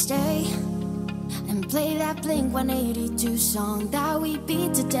 Stay and play that Blink-182 song that we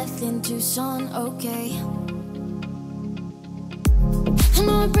beat to death in Tucson, okay? I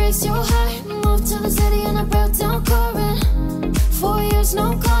know it breaks your heart. Moved to the city and I broke down crying. 4 years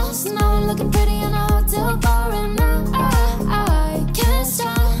no calls, now we're looking pretty in a hotel bar, and I can't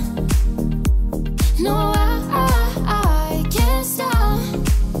stop. No, I can't stop.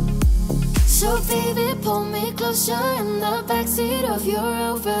 So baby, pull me closer in the backseat of your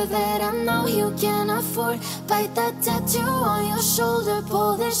Rover that I know you can afford. Bite that tattoo on your shoulder.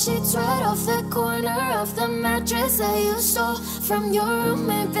 Pull the sheets right off the corner of the mattress that you stole from your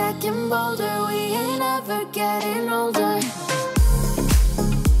roommate back in Boulder. We ain't ever getting older.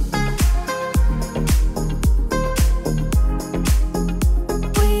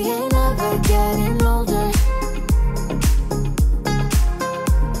 We ain't ever getting older.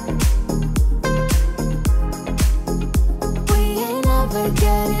 We ain't ever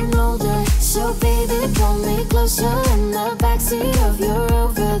getting older. So baby, pull me closer in the backseat of your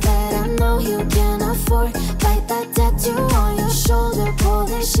Rover that I know you can afford. Bite that tattoo on your shoulder. Pull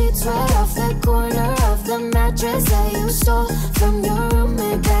the sheets right off the corner of the mattress that you stole from your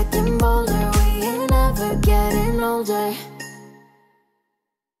roommate back in Boulder. We ain't ever getting older.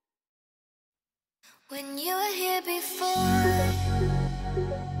 When you were here before,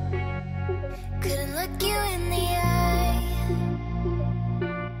 couldn't look you in the eye.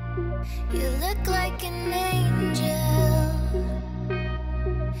 You look like an angel.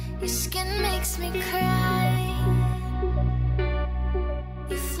 Your skin makes me cry.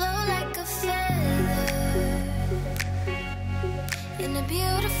 You flow like a feather in a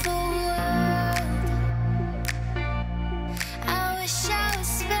beautiful world. I wish I was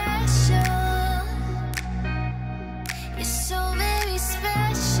special. You're so very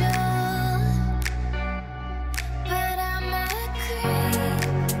special. But I'm a creep.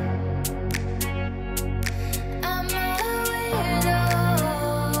 I'm a weirdo.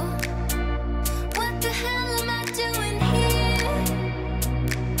 What the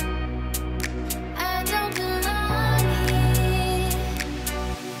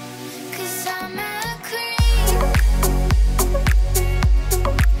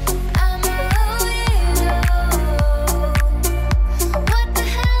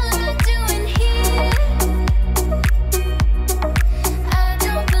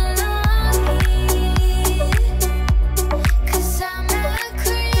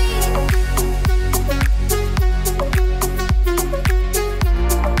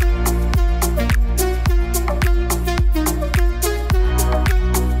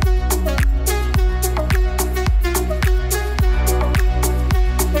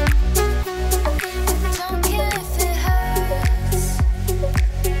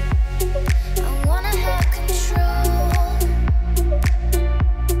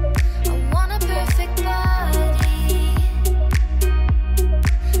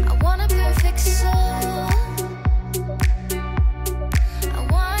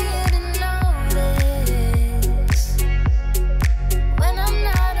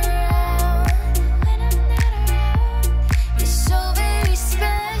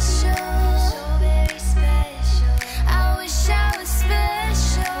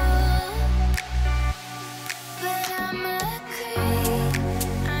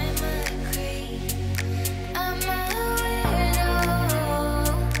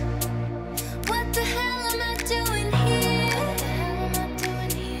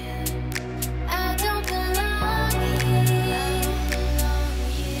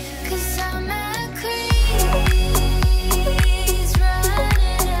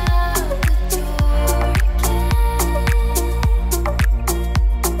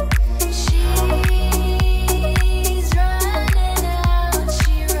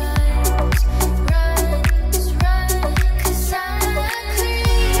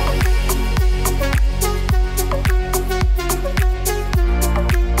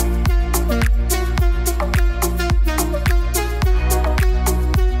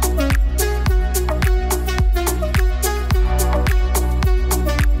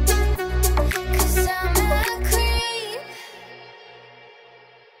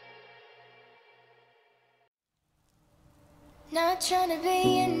Not trying to be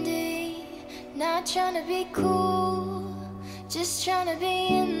indie, not trying to be cool, just trying to be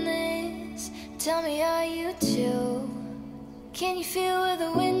in this. Tell me, are you too? Can you feel where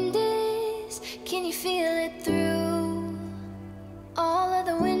the wind is? Can you feel it through all of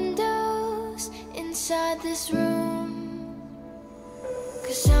the windows inside this room?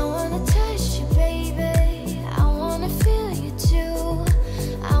 'Cause I wanna touch you, baby, I wanna feel you too.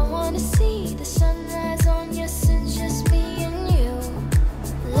 I wanna see the sunrise on your sins, just me and you.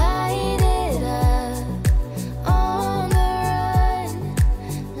 Light it up on the run,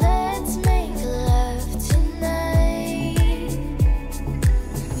 let's make love tonight.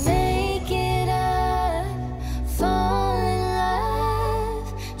 Make it up, fall in love,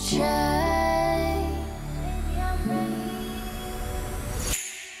 try. Baby, I'm ready.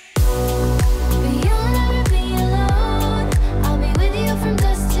 But you'll never be alone, I'll be with you from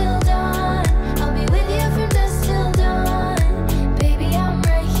dusk till dawn. I'll be with you from dusk till dawn. Baby, I'm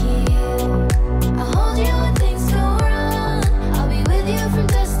right here, I'll hold you when things go wrong. I'll be with you from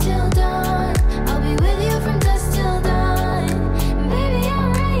dusk till dawn. I'll be with you from dusk till dawn. Baby, I'm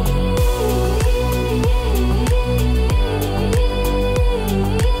right here,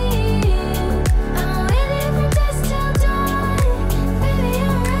 I'm with you from dusk till dawn. Baby,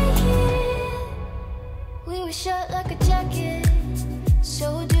 I'm right here. We were shut like a jacket, so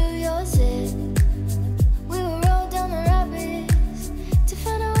do yours it. We will roll down the rapids to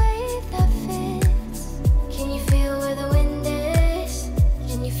find a wave that fits. Can you feel where the wind is?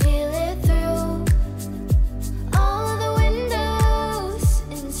 Can you feel it through all of the windows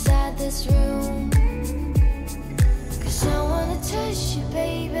inside this room? 'Cause I wanna touch you,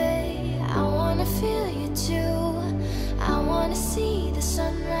 baby, I wanna feel you too. I wanna see the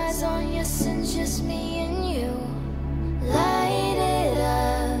sunrise on your sins, just me and you. Light it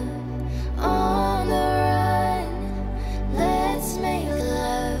up on the run, let's make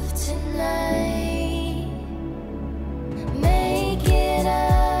love tonight. Make it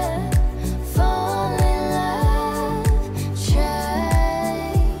up, fall in love,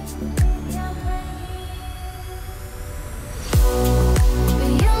 try. Baby, I'm ready.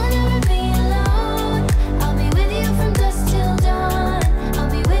 But you'll never be alone, I'll be with you from dusk till dawn. I'll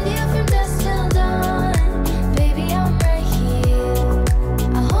be with you from dusk till dawn. Baby, I'm right here,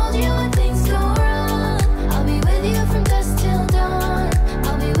 I'll hold you when things go wrong. I'll be with you from dusk till dawn.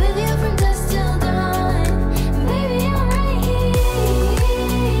 I'll be with you from dusk till dawn. Baby, I'm right here,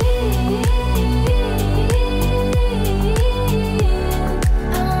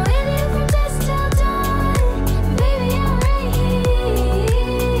 I'm with you from dusk till dawn. Baby, I'm right here,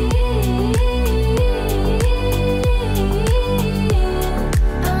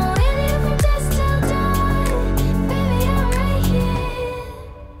 I'm with you from dusk till dawn. Baby, I'm right here.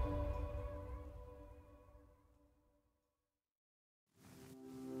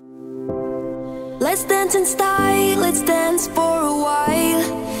 Let's dance in style, let's dance for a while.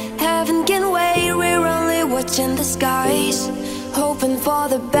 Heaven can wait, we're only watching the skies. Hoping for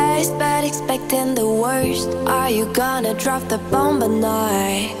the best, but expecting the worst. Are you gonna drop the bomb or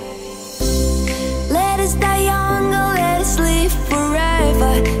not? Let us die young or let us live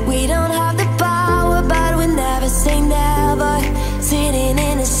forever. We don't have the power, but we never say never. Sitting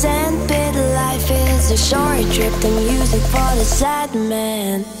in a sandpit, life is a short trip. The music for the sad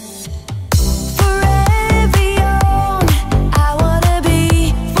man. Forever young, I wanna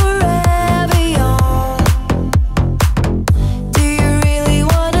be forever young. Do you really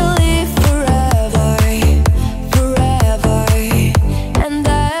wanna live forever, forever and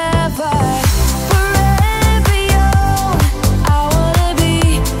ever? Forever young, I wanna be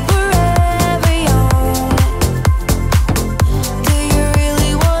forever young. Do you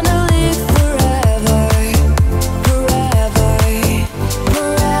really wanna live forever, forever,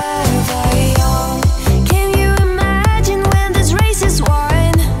 forever young? Can you imagine when this race is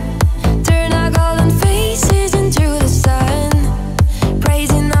won? Turn our golden faces into the sun.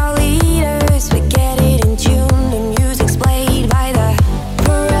 Praising our leaders, we get it in tune. The music's played by the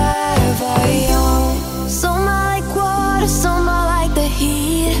forever young. Some are like water, some are like the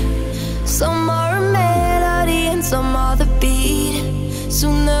heat. Some are a melody and some are the beat.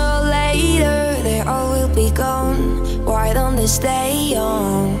 Sooner or later, they all will be gone. Why don't they stay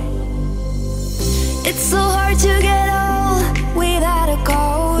young? It's so hard to get old without a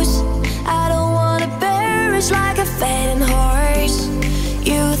cause. I don't wanna perish like a fading horse.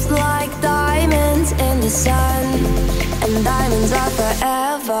 Youth like diamonds in the sun, and diamonds are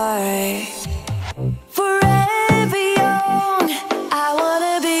forever. Forever young, I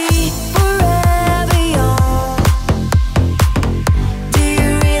wanna be forever young. Do you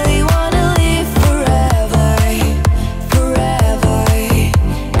really wanna live forever, forever?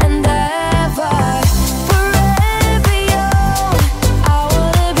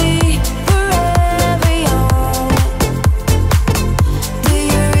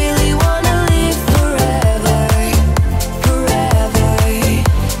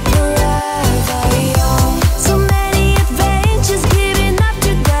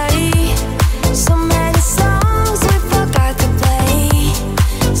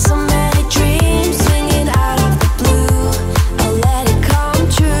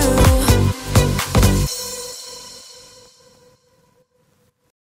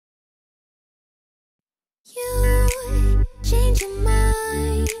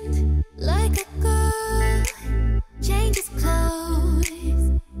 pretend like a girl changes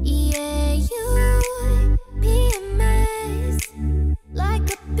clothes. Yeah, you be a mess like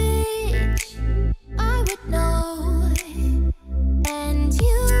a bitch. I would know. And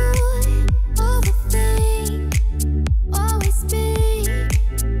you overthink, always speak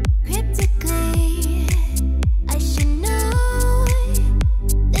cryptically. I should know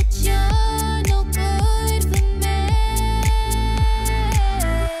that you're no good for me.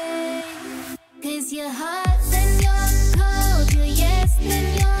 'Cause you're hot, then you're cold. You're yes, then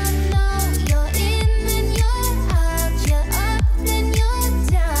you're no. You're in, then you're out. You're up, then you're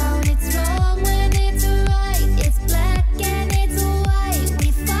down. It's wrong when it's right. It's black and it's white. We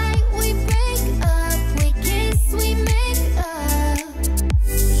fight, we break up. We kiss, we make up.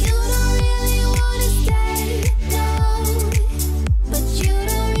 You don't really wanna stay, no. But you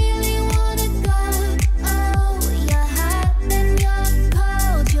don't really wanna go. Oh, you're hot, then you're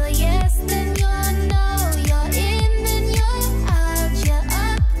cold. You're yes, then you're no. You're in, then you're out. You're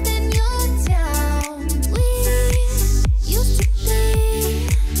up, then you're down. We used to be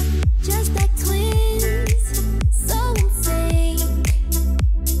just like twins, so in sync.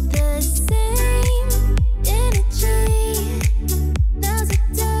 The same energy. Now's a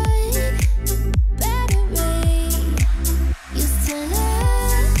dead battery. Used to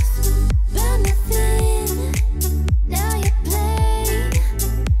love, but nothing. Now you're plain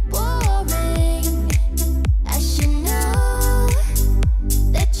boring. I should know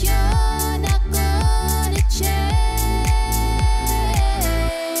that you're not gonna change.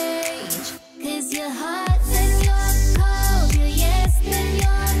 'Cause you're hot, then you're cold. You're yes, then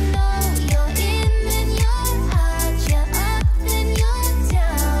you're no. You're in, then you're out. You're up, then you're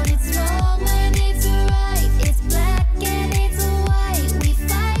down. It's wrong when it's right. It's black and it's white. We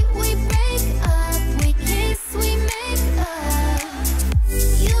fight, we break up. We kiss, we make up.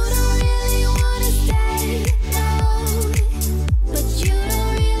 You don't really wanna stay, no. But you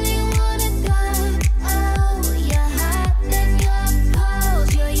don't really wanna go. Oh, you're hot, then you're cold.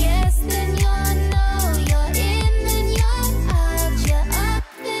 You're yes, then you're no. You're in, then you're out. You're up,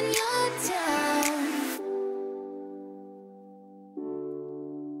 then you're down.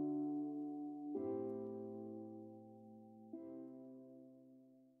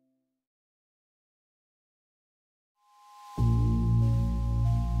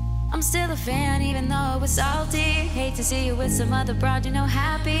 I'm still a fan even though it was salty. Hate to see you with some other broad, you know,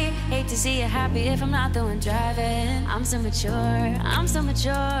 happy. Hate to see you happy if I'm not the one driving. I'm so mature, I'm so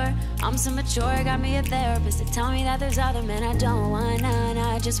mature, I'm so mature. Got me a therapist to tell me that there's other men I don't want none.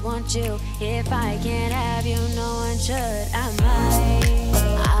 I just want you. If I can't have you, no one should. I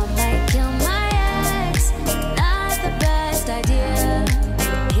might kill my ex. Not the best idea.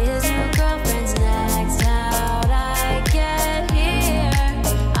 His new girlfriend's next. How'd I get here?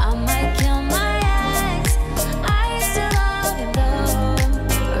 I might kill my ex. I still love him though.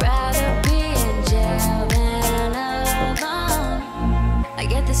 Rather be in jail than alone. I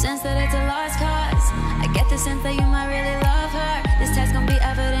get the sense that it's a lost cause. I get the sense that you might really love her. This text gon' be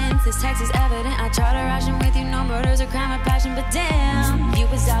evidence. This text is evident. I try to ration with you, no murders or crime or passion, but damn, you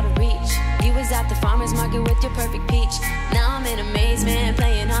was out of reach. You was at the farmer's market with your perfect peach. Now I'm in amazement,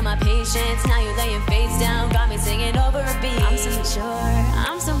 playing on my patience. Now you're laying face down, got me singing over a beat. I'm so mature,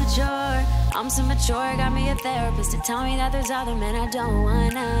 I'm so mature, I'm so mature. Got me a therapist to tell me that there's other men I don't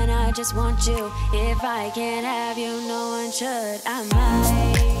want none. I just want you. If I can't have you, no one should. I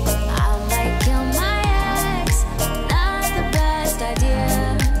might kill my ex. Not the best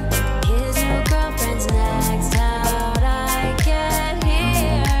idea. His new girlfriend's next. How'd I get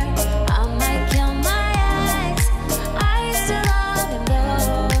here? I might kill my ex. I still love him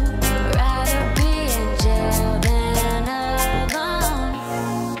though. Rather be in jail than alone.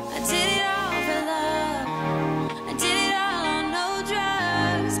 I did it all for love. I did it all on no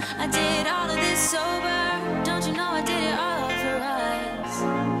drugs. I did all of this sober. Don't you know I did it all for us?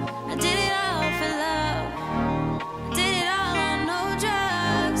 I did it all for love. I did it all on no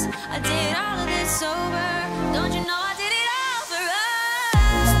drugs. I did all of this sober. Don't you know I did it all for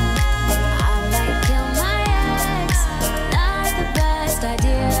us? I might kill my ex. Not the best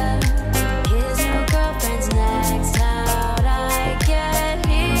idea. His new girlfriend's next. How'd I get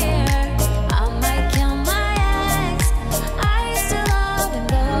here? I might kill my ex. I still love him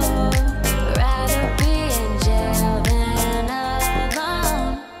though. Rather be in jail than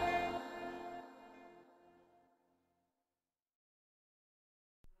alone.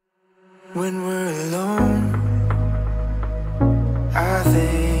 When we're alone, I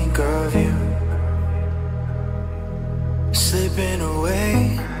think of you, slipping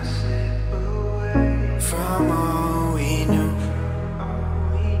away from all we knew.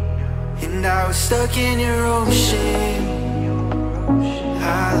 stuck in your ocean.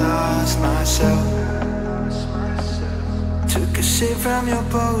 I lost myself. Took a sip from your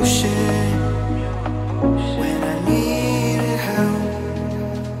potion when I needed help.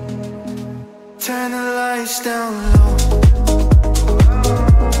 Turn the lights down low.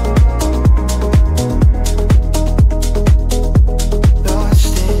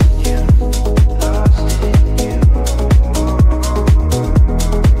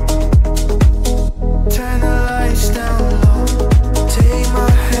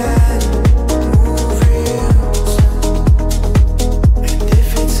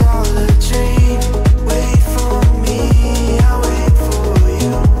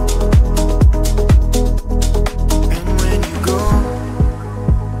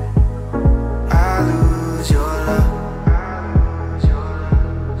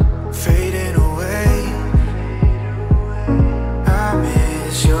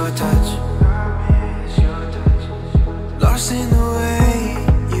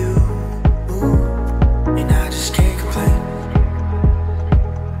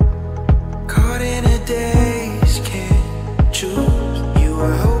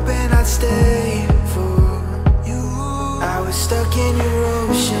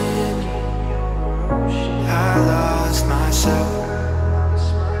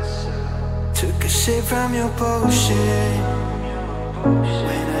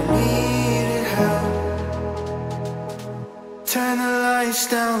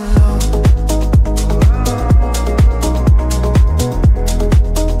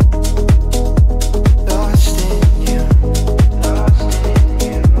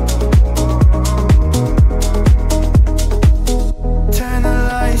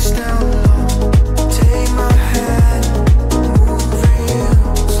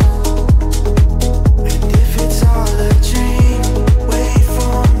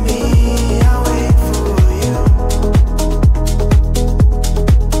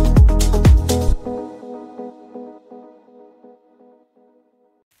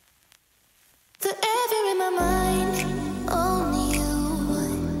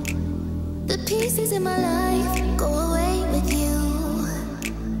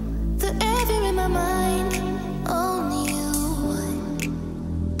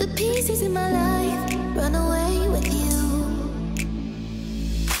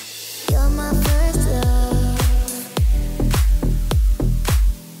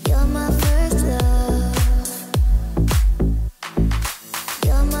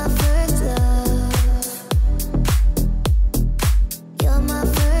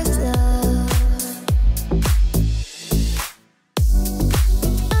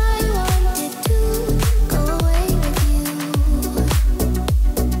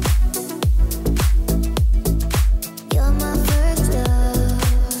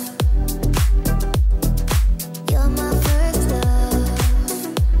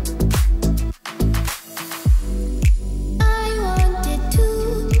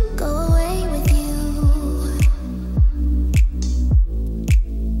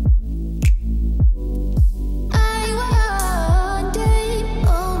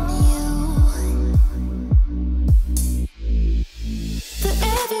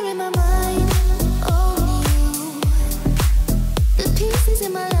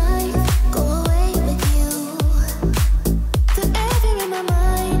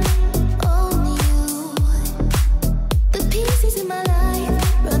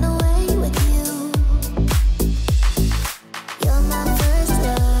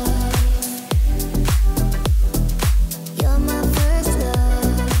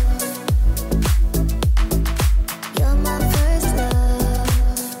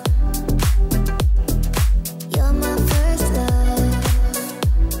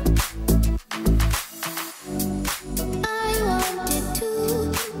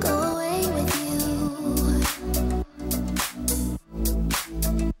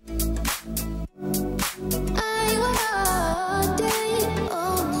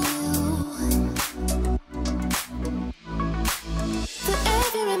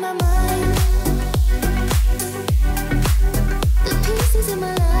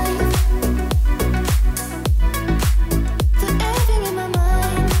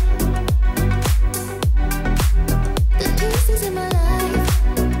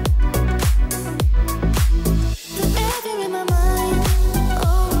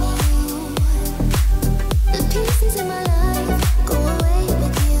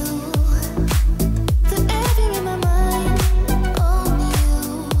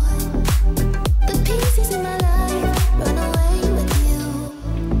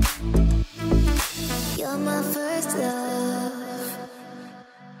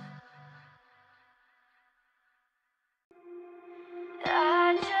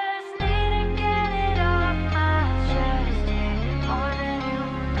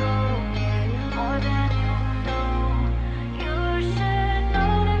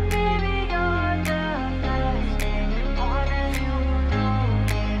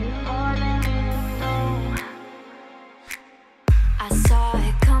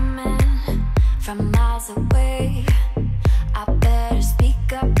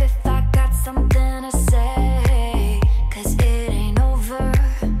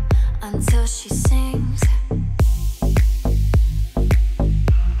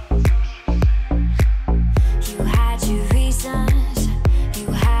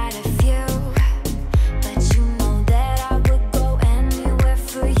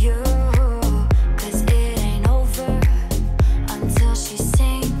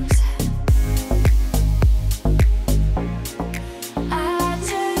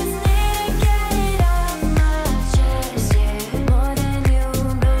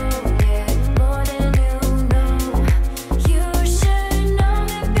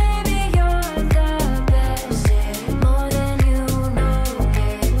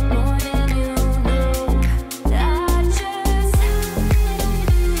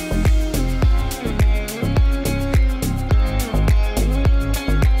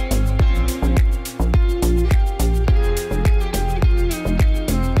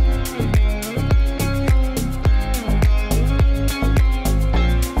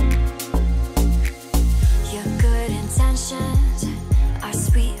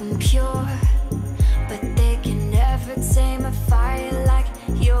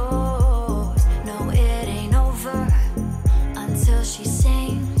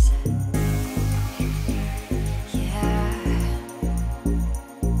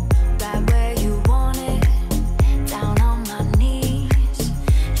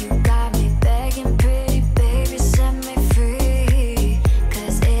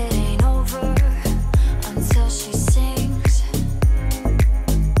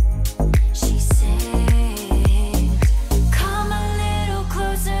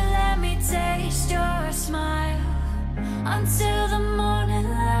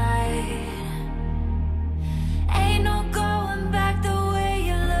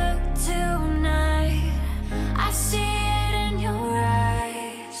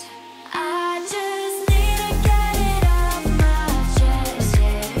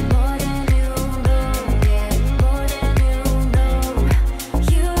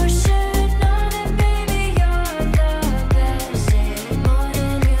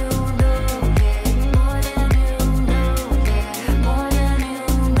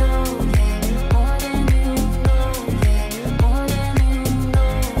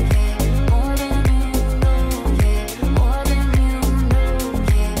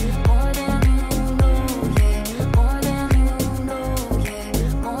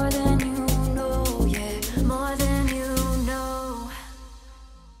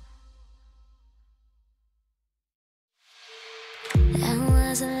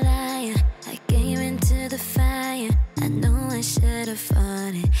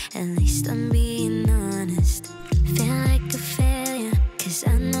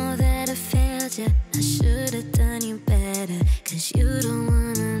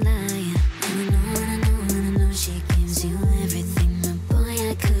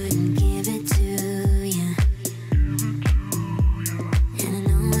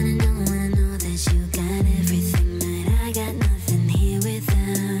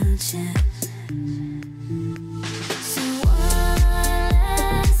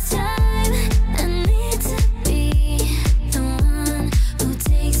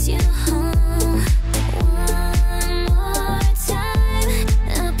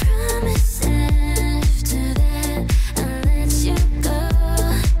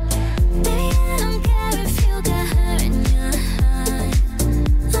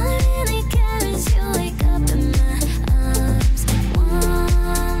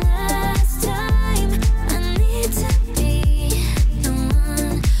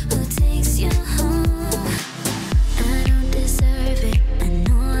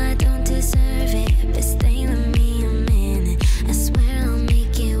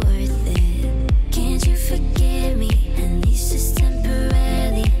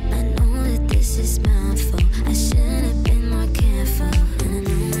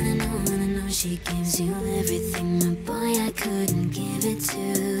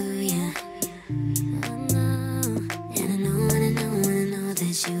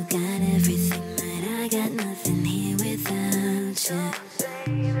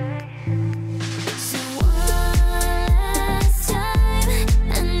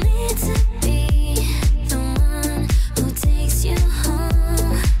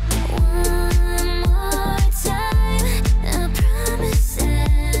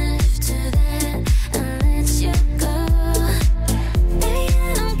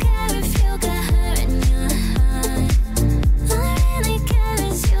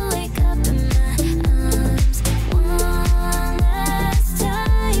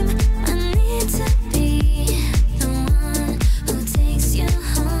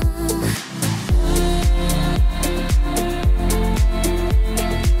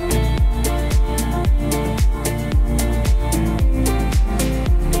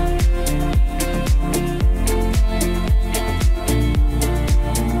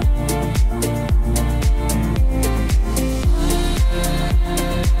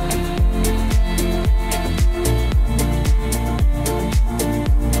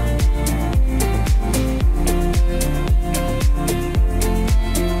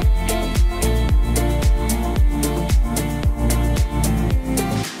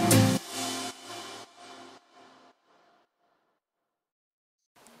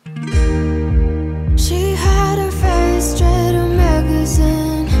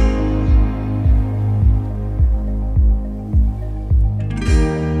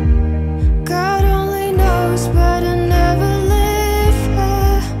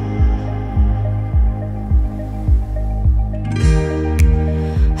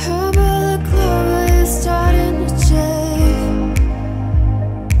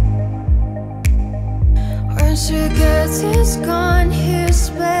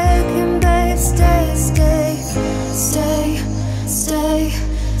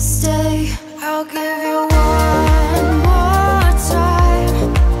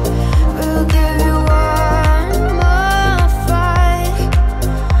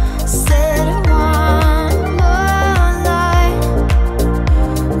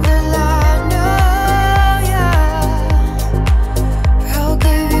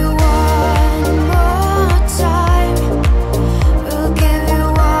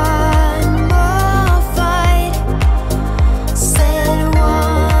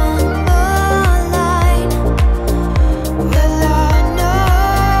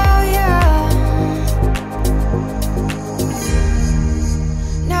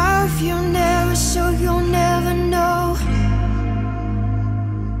 you never show, you'll never know.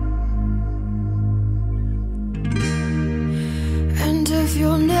 And if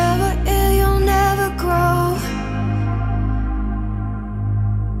you're never ill, you'll never grow.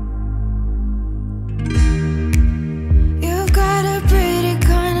 You've got a pretty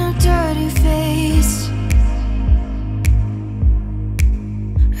kind of dirty face,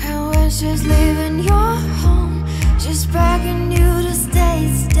 and when she's leaving your home, she's begging you to stay,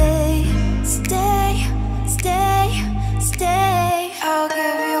 stay, stay, stay, stay. I'll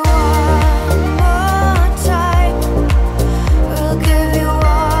give you one more time. We'll give you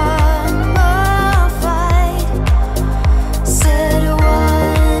one more fight. Said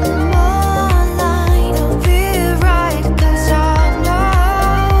one more line. It'll be right, 'cause I know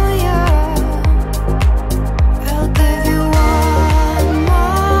you. We'll give you one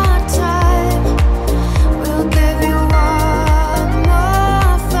more time. We'll give you one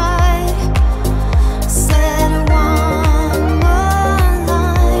more fight. Said one more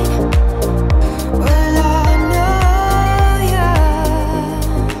line. Well, I know you.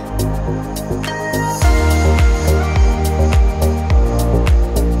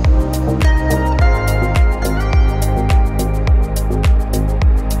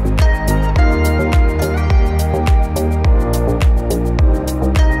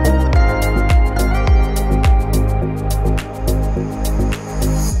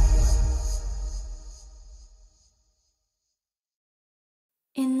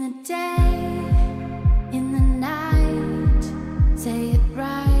 In the day, in the night, say it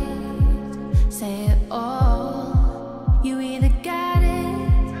right, say it all. You either got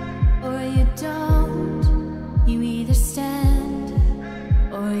it or you don't. You either stand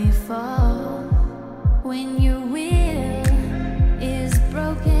or you fall. When your will is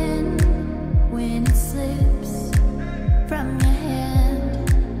broken, when it slips from your hand,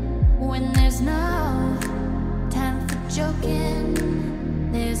 when there's no time for joking,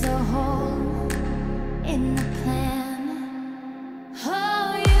 there's a hole in the plan.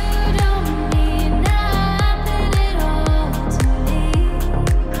 Oh, you don't mean nothing at all to me.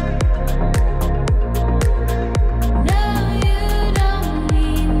 No, you don't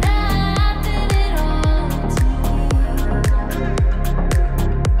mean nothing at all to me.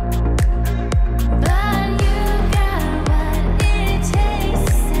 But you got what it takes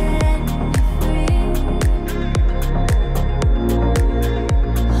to set me free.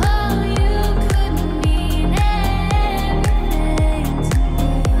 Oh, you could mean everything to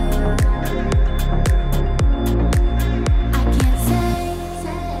me. I can't say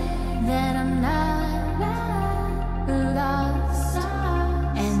that I'm not lost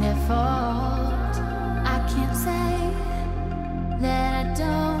and at fault. I can't say that I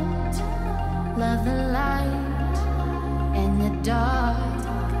don't love the light and the dark.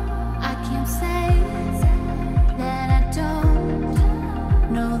 I can't say that I don't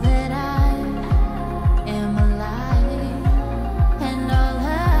know that I am alive, and all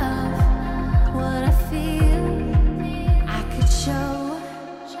of what I feel I could show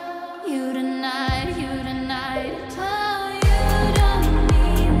you tonight, you tonight. Oh, you don't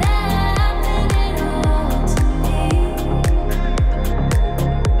mean nothing at all to me.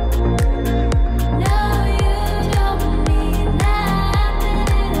 No, you don't mean nothing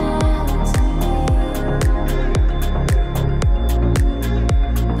at all to me.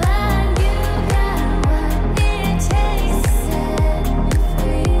 But you got what it takes to set me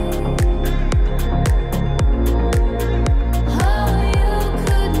free. Oh, you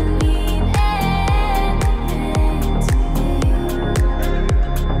could mean anything to me.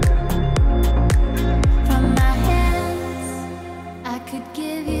 From my hands, I could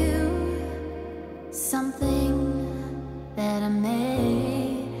give you something that I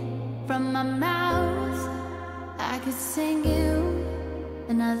made. From my mouth, I could sing you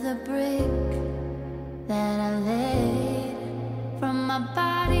another brick that I laid. From my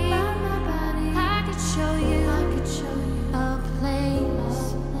body, I could show you a place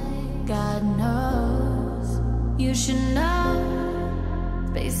God knows you should know.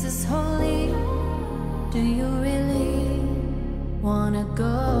 Space is holy. Do you really wanna go?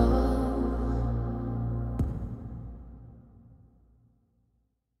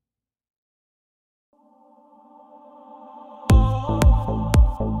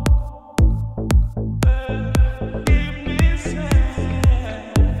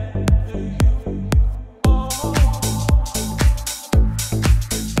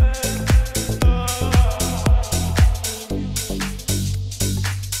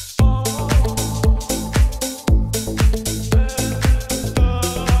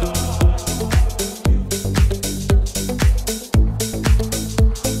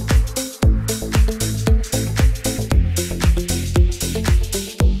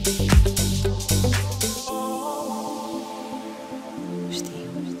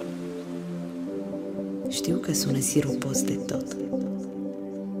 siropos de tot.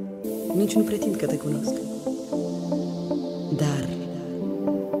 Nici nu pretind că te cunosc. Dar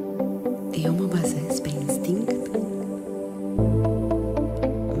eu mă bazez pe instinct.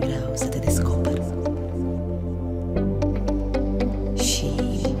 Vreau să te descoper. Și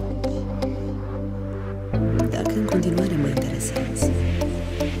dacă în continuare mă interesezi,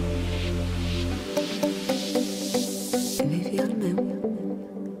 vei fi al meu.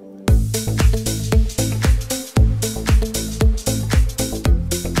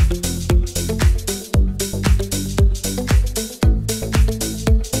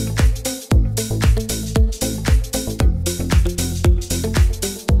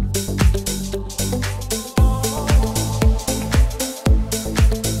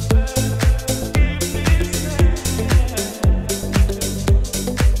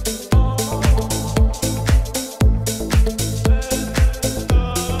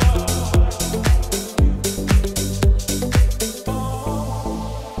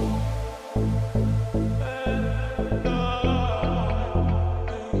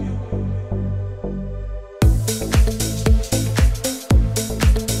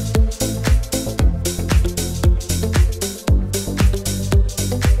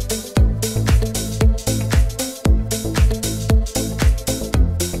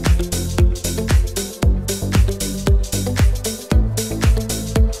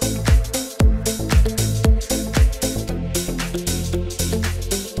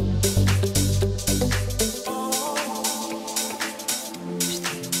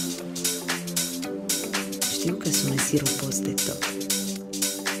 Știu că sună siropos de tot.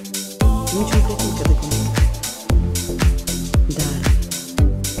 Nici nu pretind că te cunosc. Dar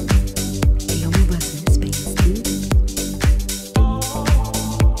eu mă bazez pe instinct.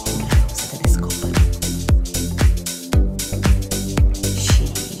 Vreau să te descoper. Și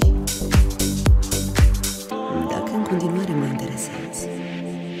dacă în continuare mă interesezi,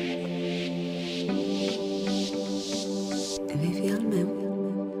 vei fi al meu.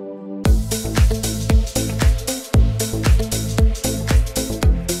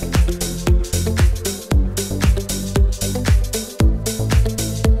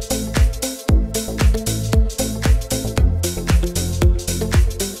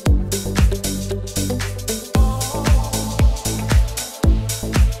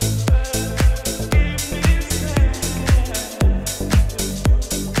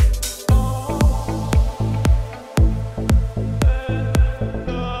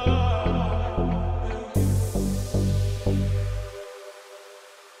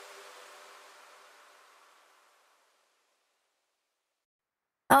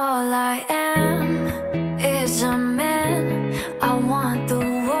 All I am is a man. I want the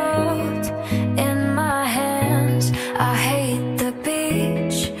world in my hands. I hate the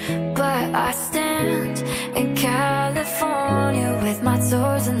beach, but I stand in California with my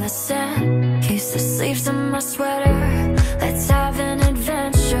toes in the sand. Kiss the sleeves of my sweater. Let's have an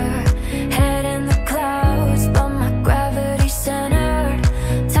adventure. Head in the clouds, but my gravity's centered.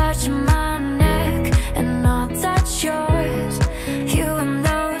 Touch my neck and I'll touch yours. You and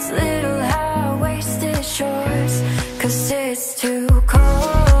little high-waisted shorts, 'cause it's too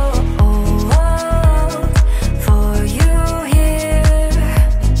cold for you here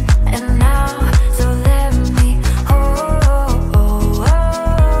and now. So let me hold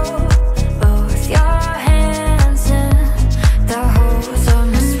both your hands in the holes of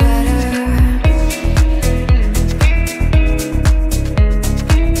my sweater.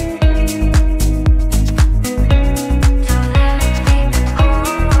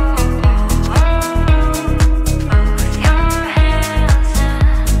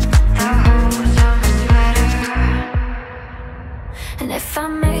 And if I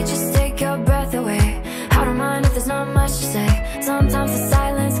may just take your breath away, I don't mind if there's not much to say. Sometimes the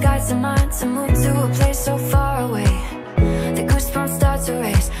silence guides the mind to move to a place so far away. The goosebumps start to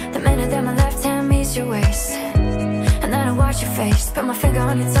race the minute that my left hand meets your waist. And then I watch your face, put my finger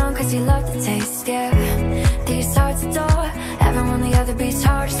on your tongue 'cause you love the taste, yeah. These hearts adore everyone the other beats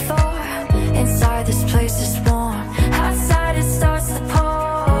hardest for. Inside this place is warm, outside it starts to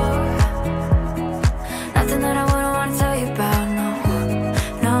pour. Nothing that I wouldn't want to tell you about, no,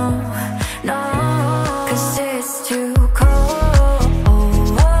 no, no. 'Cause it's too cold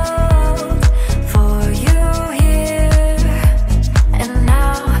for you here and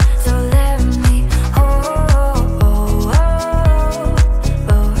now. So let me hold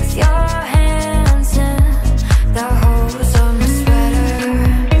both your hands in the holes of my sweater.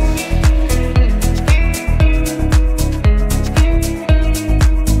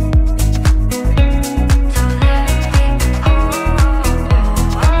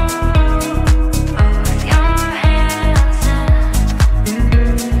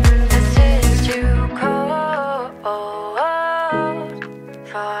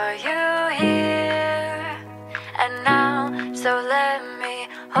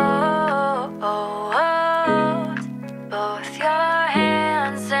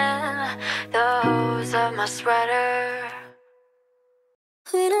 my sweater.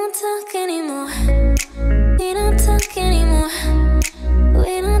 We don't talk anymore. We don't talk anymore.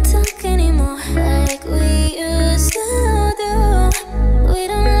 We don't talk anymore like we used to do. We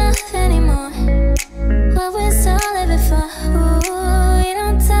don't laugh anymore. What was all of it for? Ooh, we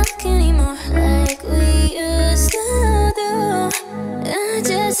don't talk anymore like we used to do. I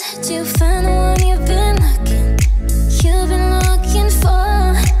just had you find the one you've been looking for.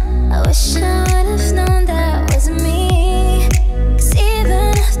 I wish I would have known that wasn't me. 'Cause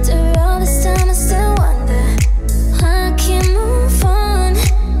even after all this time I still wonder why I can't move on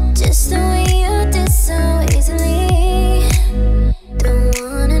just the way you did so easily. Don't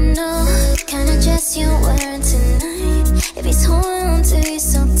wanna know what kind of dress you're wearing tonight, if he's holding on to you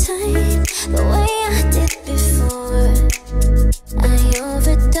so tight the way I did before. I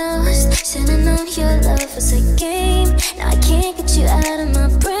overdosed, should've known your love was a game. Now I can't get you out of my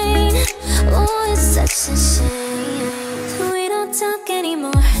brain. Oh, it's such a shame. We don't talk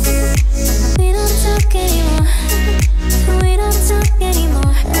anymore. We don't talk anymore. We don't talk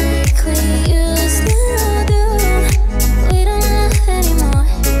anymore like we used to do. We don't laugh anymore.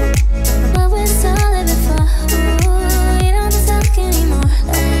 What was all of it for? Ooh, we don't talk anymore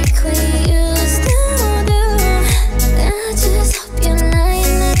like we used to do. I just hope you're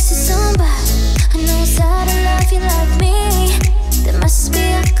lying next to somebody who knows how to love you like me. There must be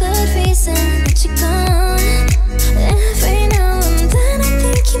a good reason that you're gone. Every now and then I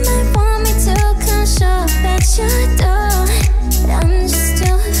think you might want me to come show up at your door. I'm just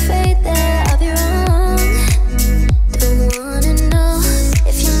too afraid that I'll be wrong. Don't wanna know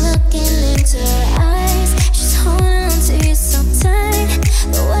if you're looking into her eyes. She's holding on to you so tight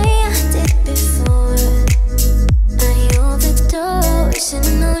the way I did before. I overdosed,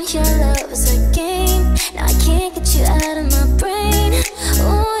 should've known your love was a game. Now I can't get you out of my brain.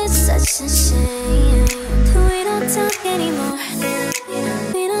 Oh, it's such a shame. We don't talk anymore.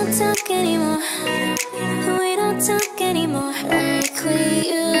 We don't talk anymore. We don't talk anymore like we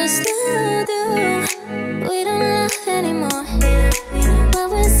used to do. We don't laugh anymore. What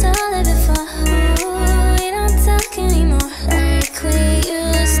was all of it for? Ooh, we don't talk anymore like we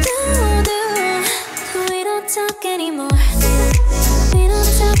used to do. We don't talk anymore. We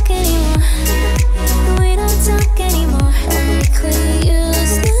don't talk anymore. We don't talk anymore like we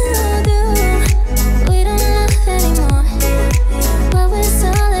used to do. We don't laugh anymore. What was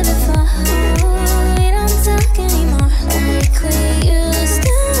all of it for? Ooh, we don't talk anymore like we used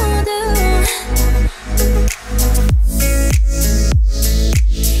to do.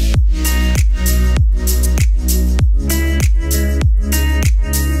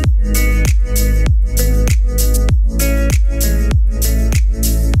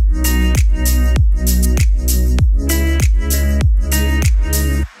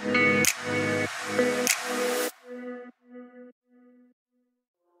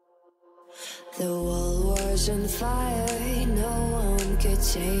 The world was on fire, no one could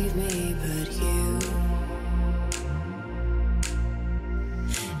save me but you.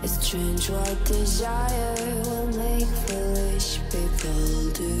 It's strange what desire will make foolish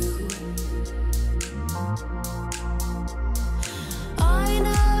people do. I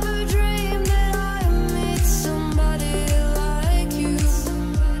never dreamed that I'd meet somebody like you.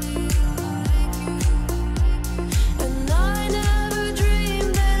 And I never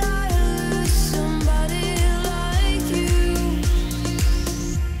dreamed that I'd lose somebody like you.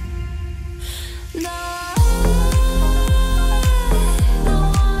 Now I don't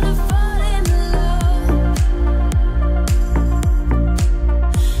wanna fall in love.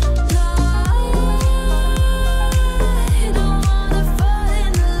 Now I don't wanna fall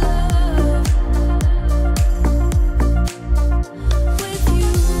in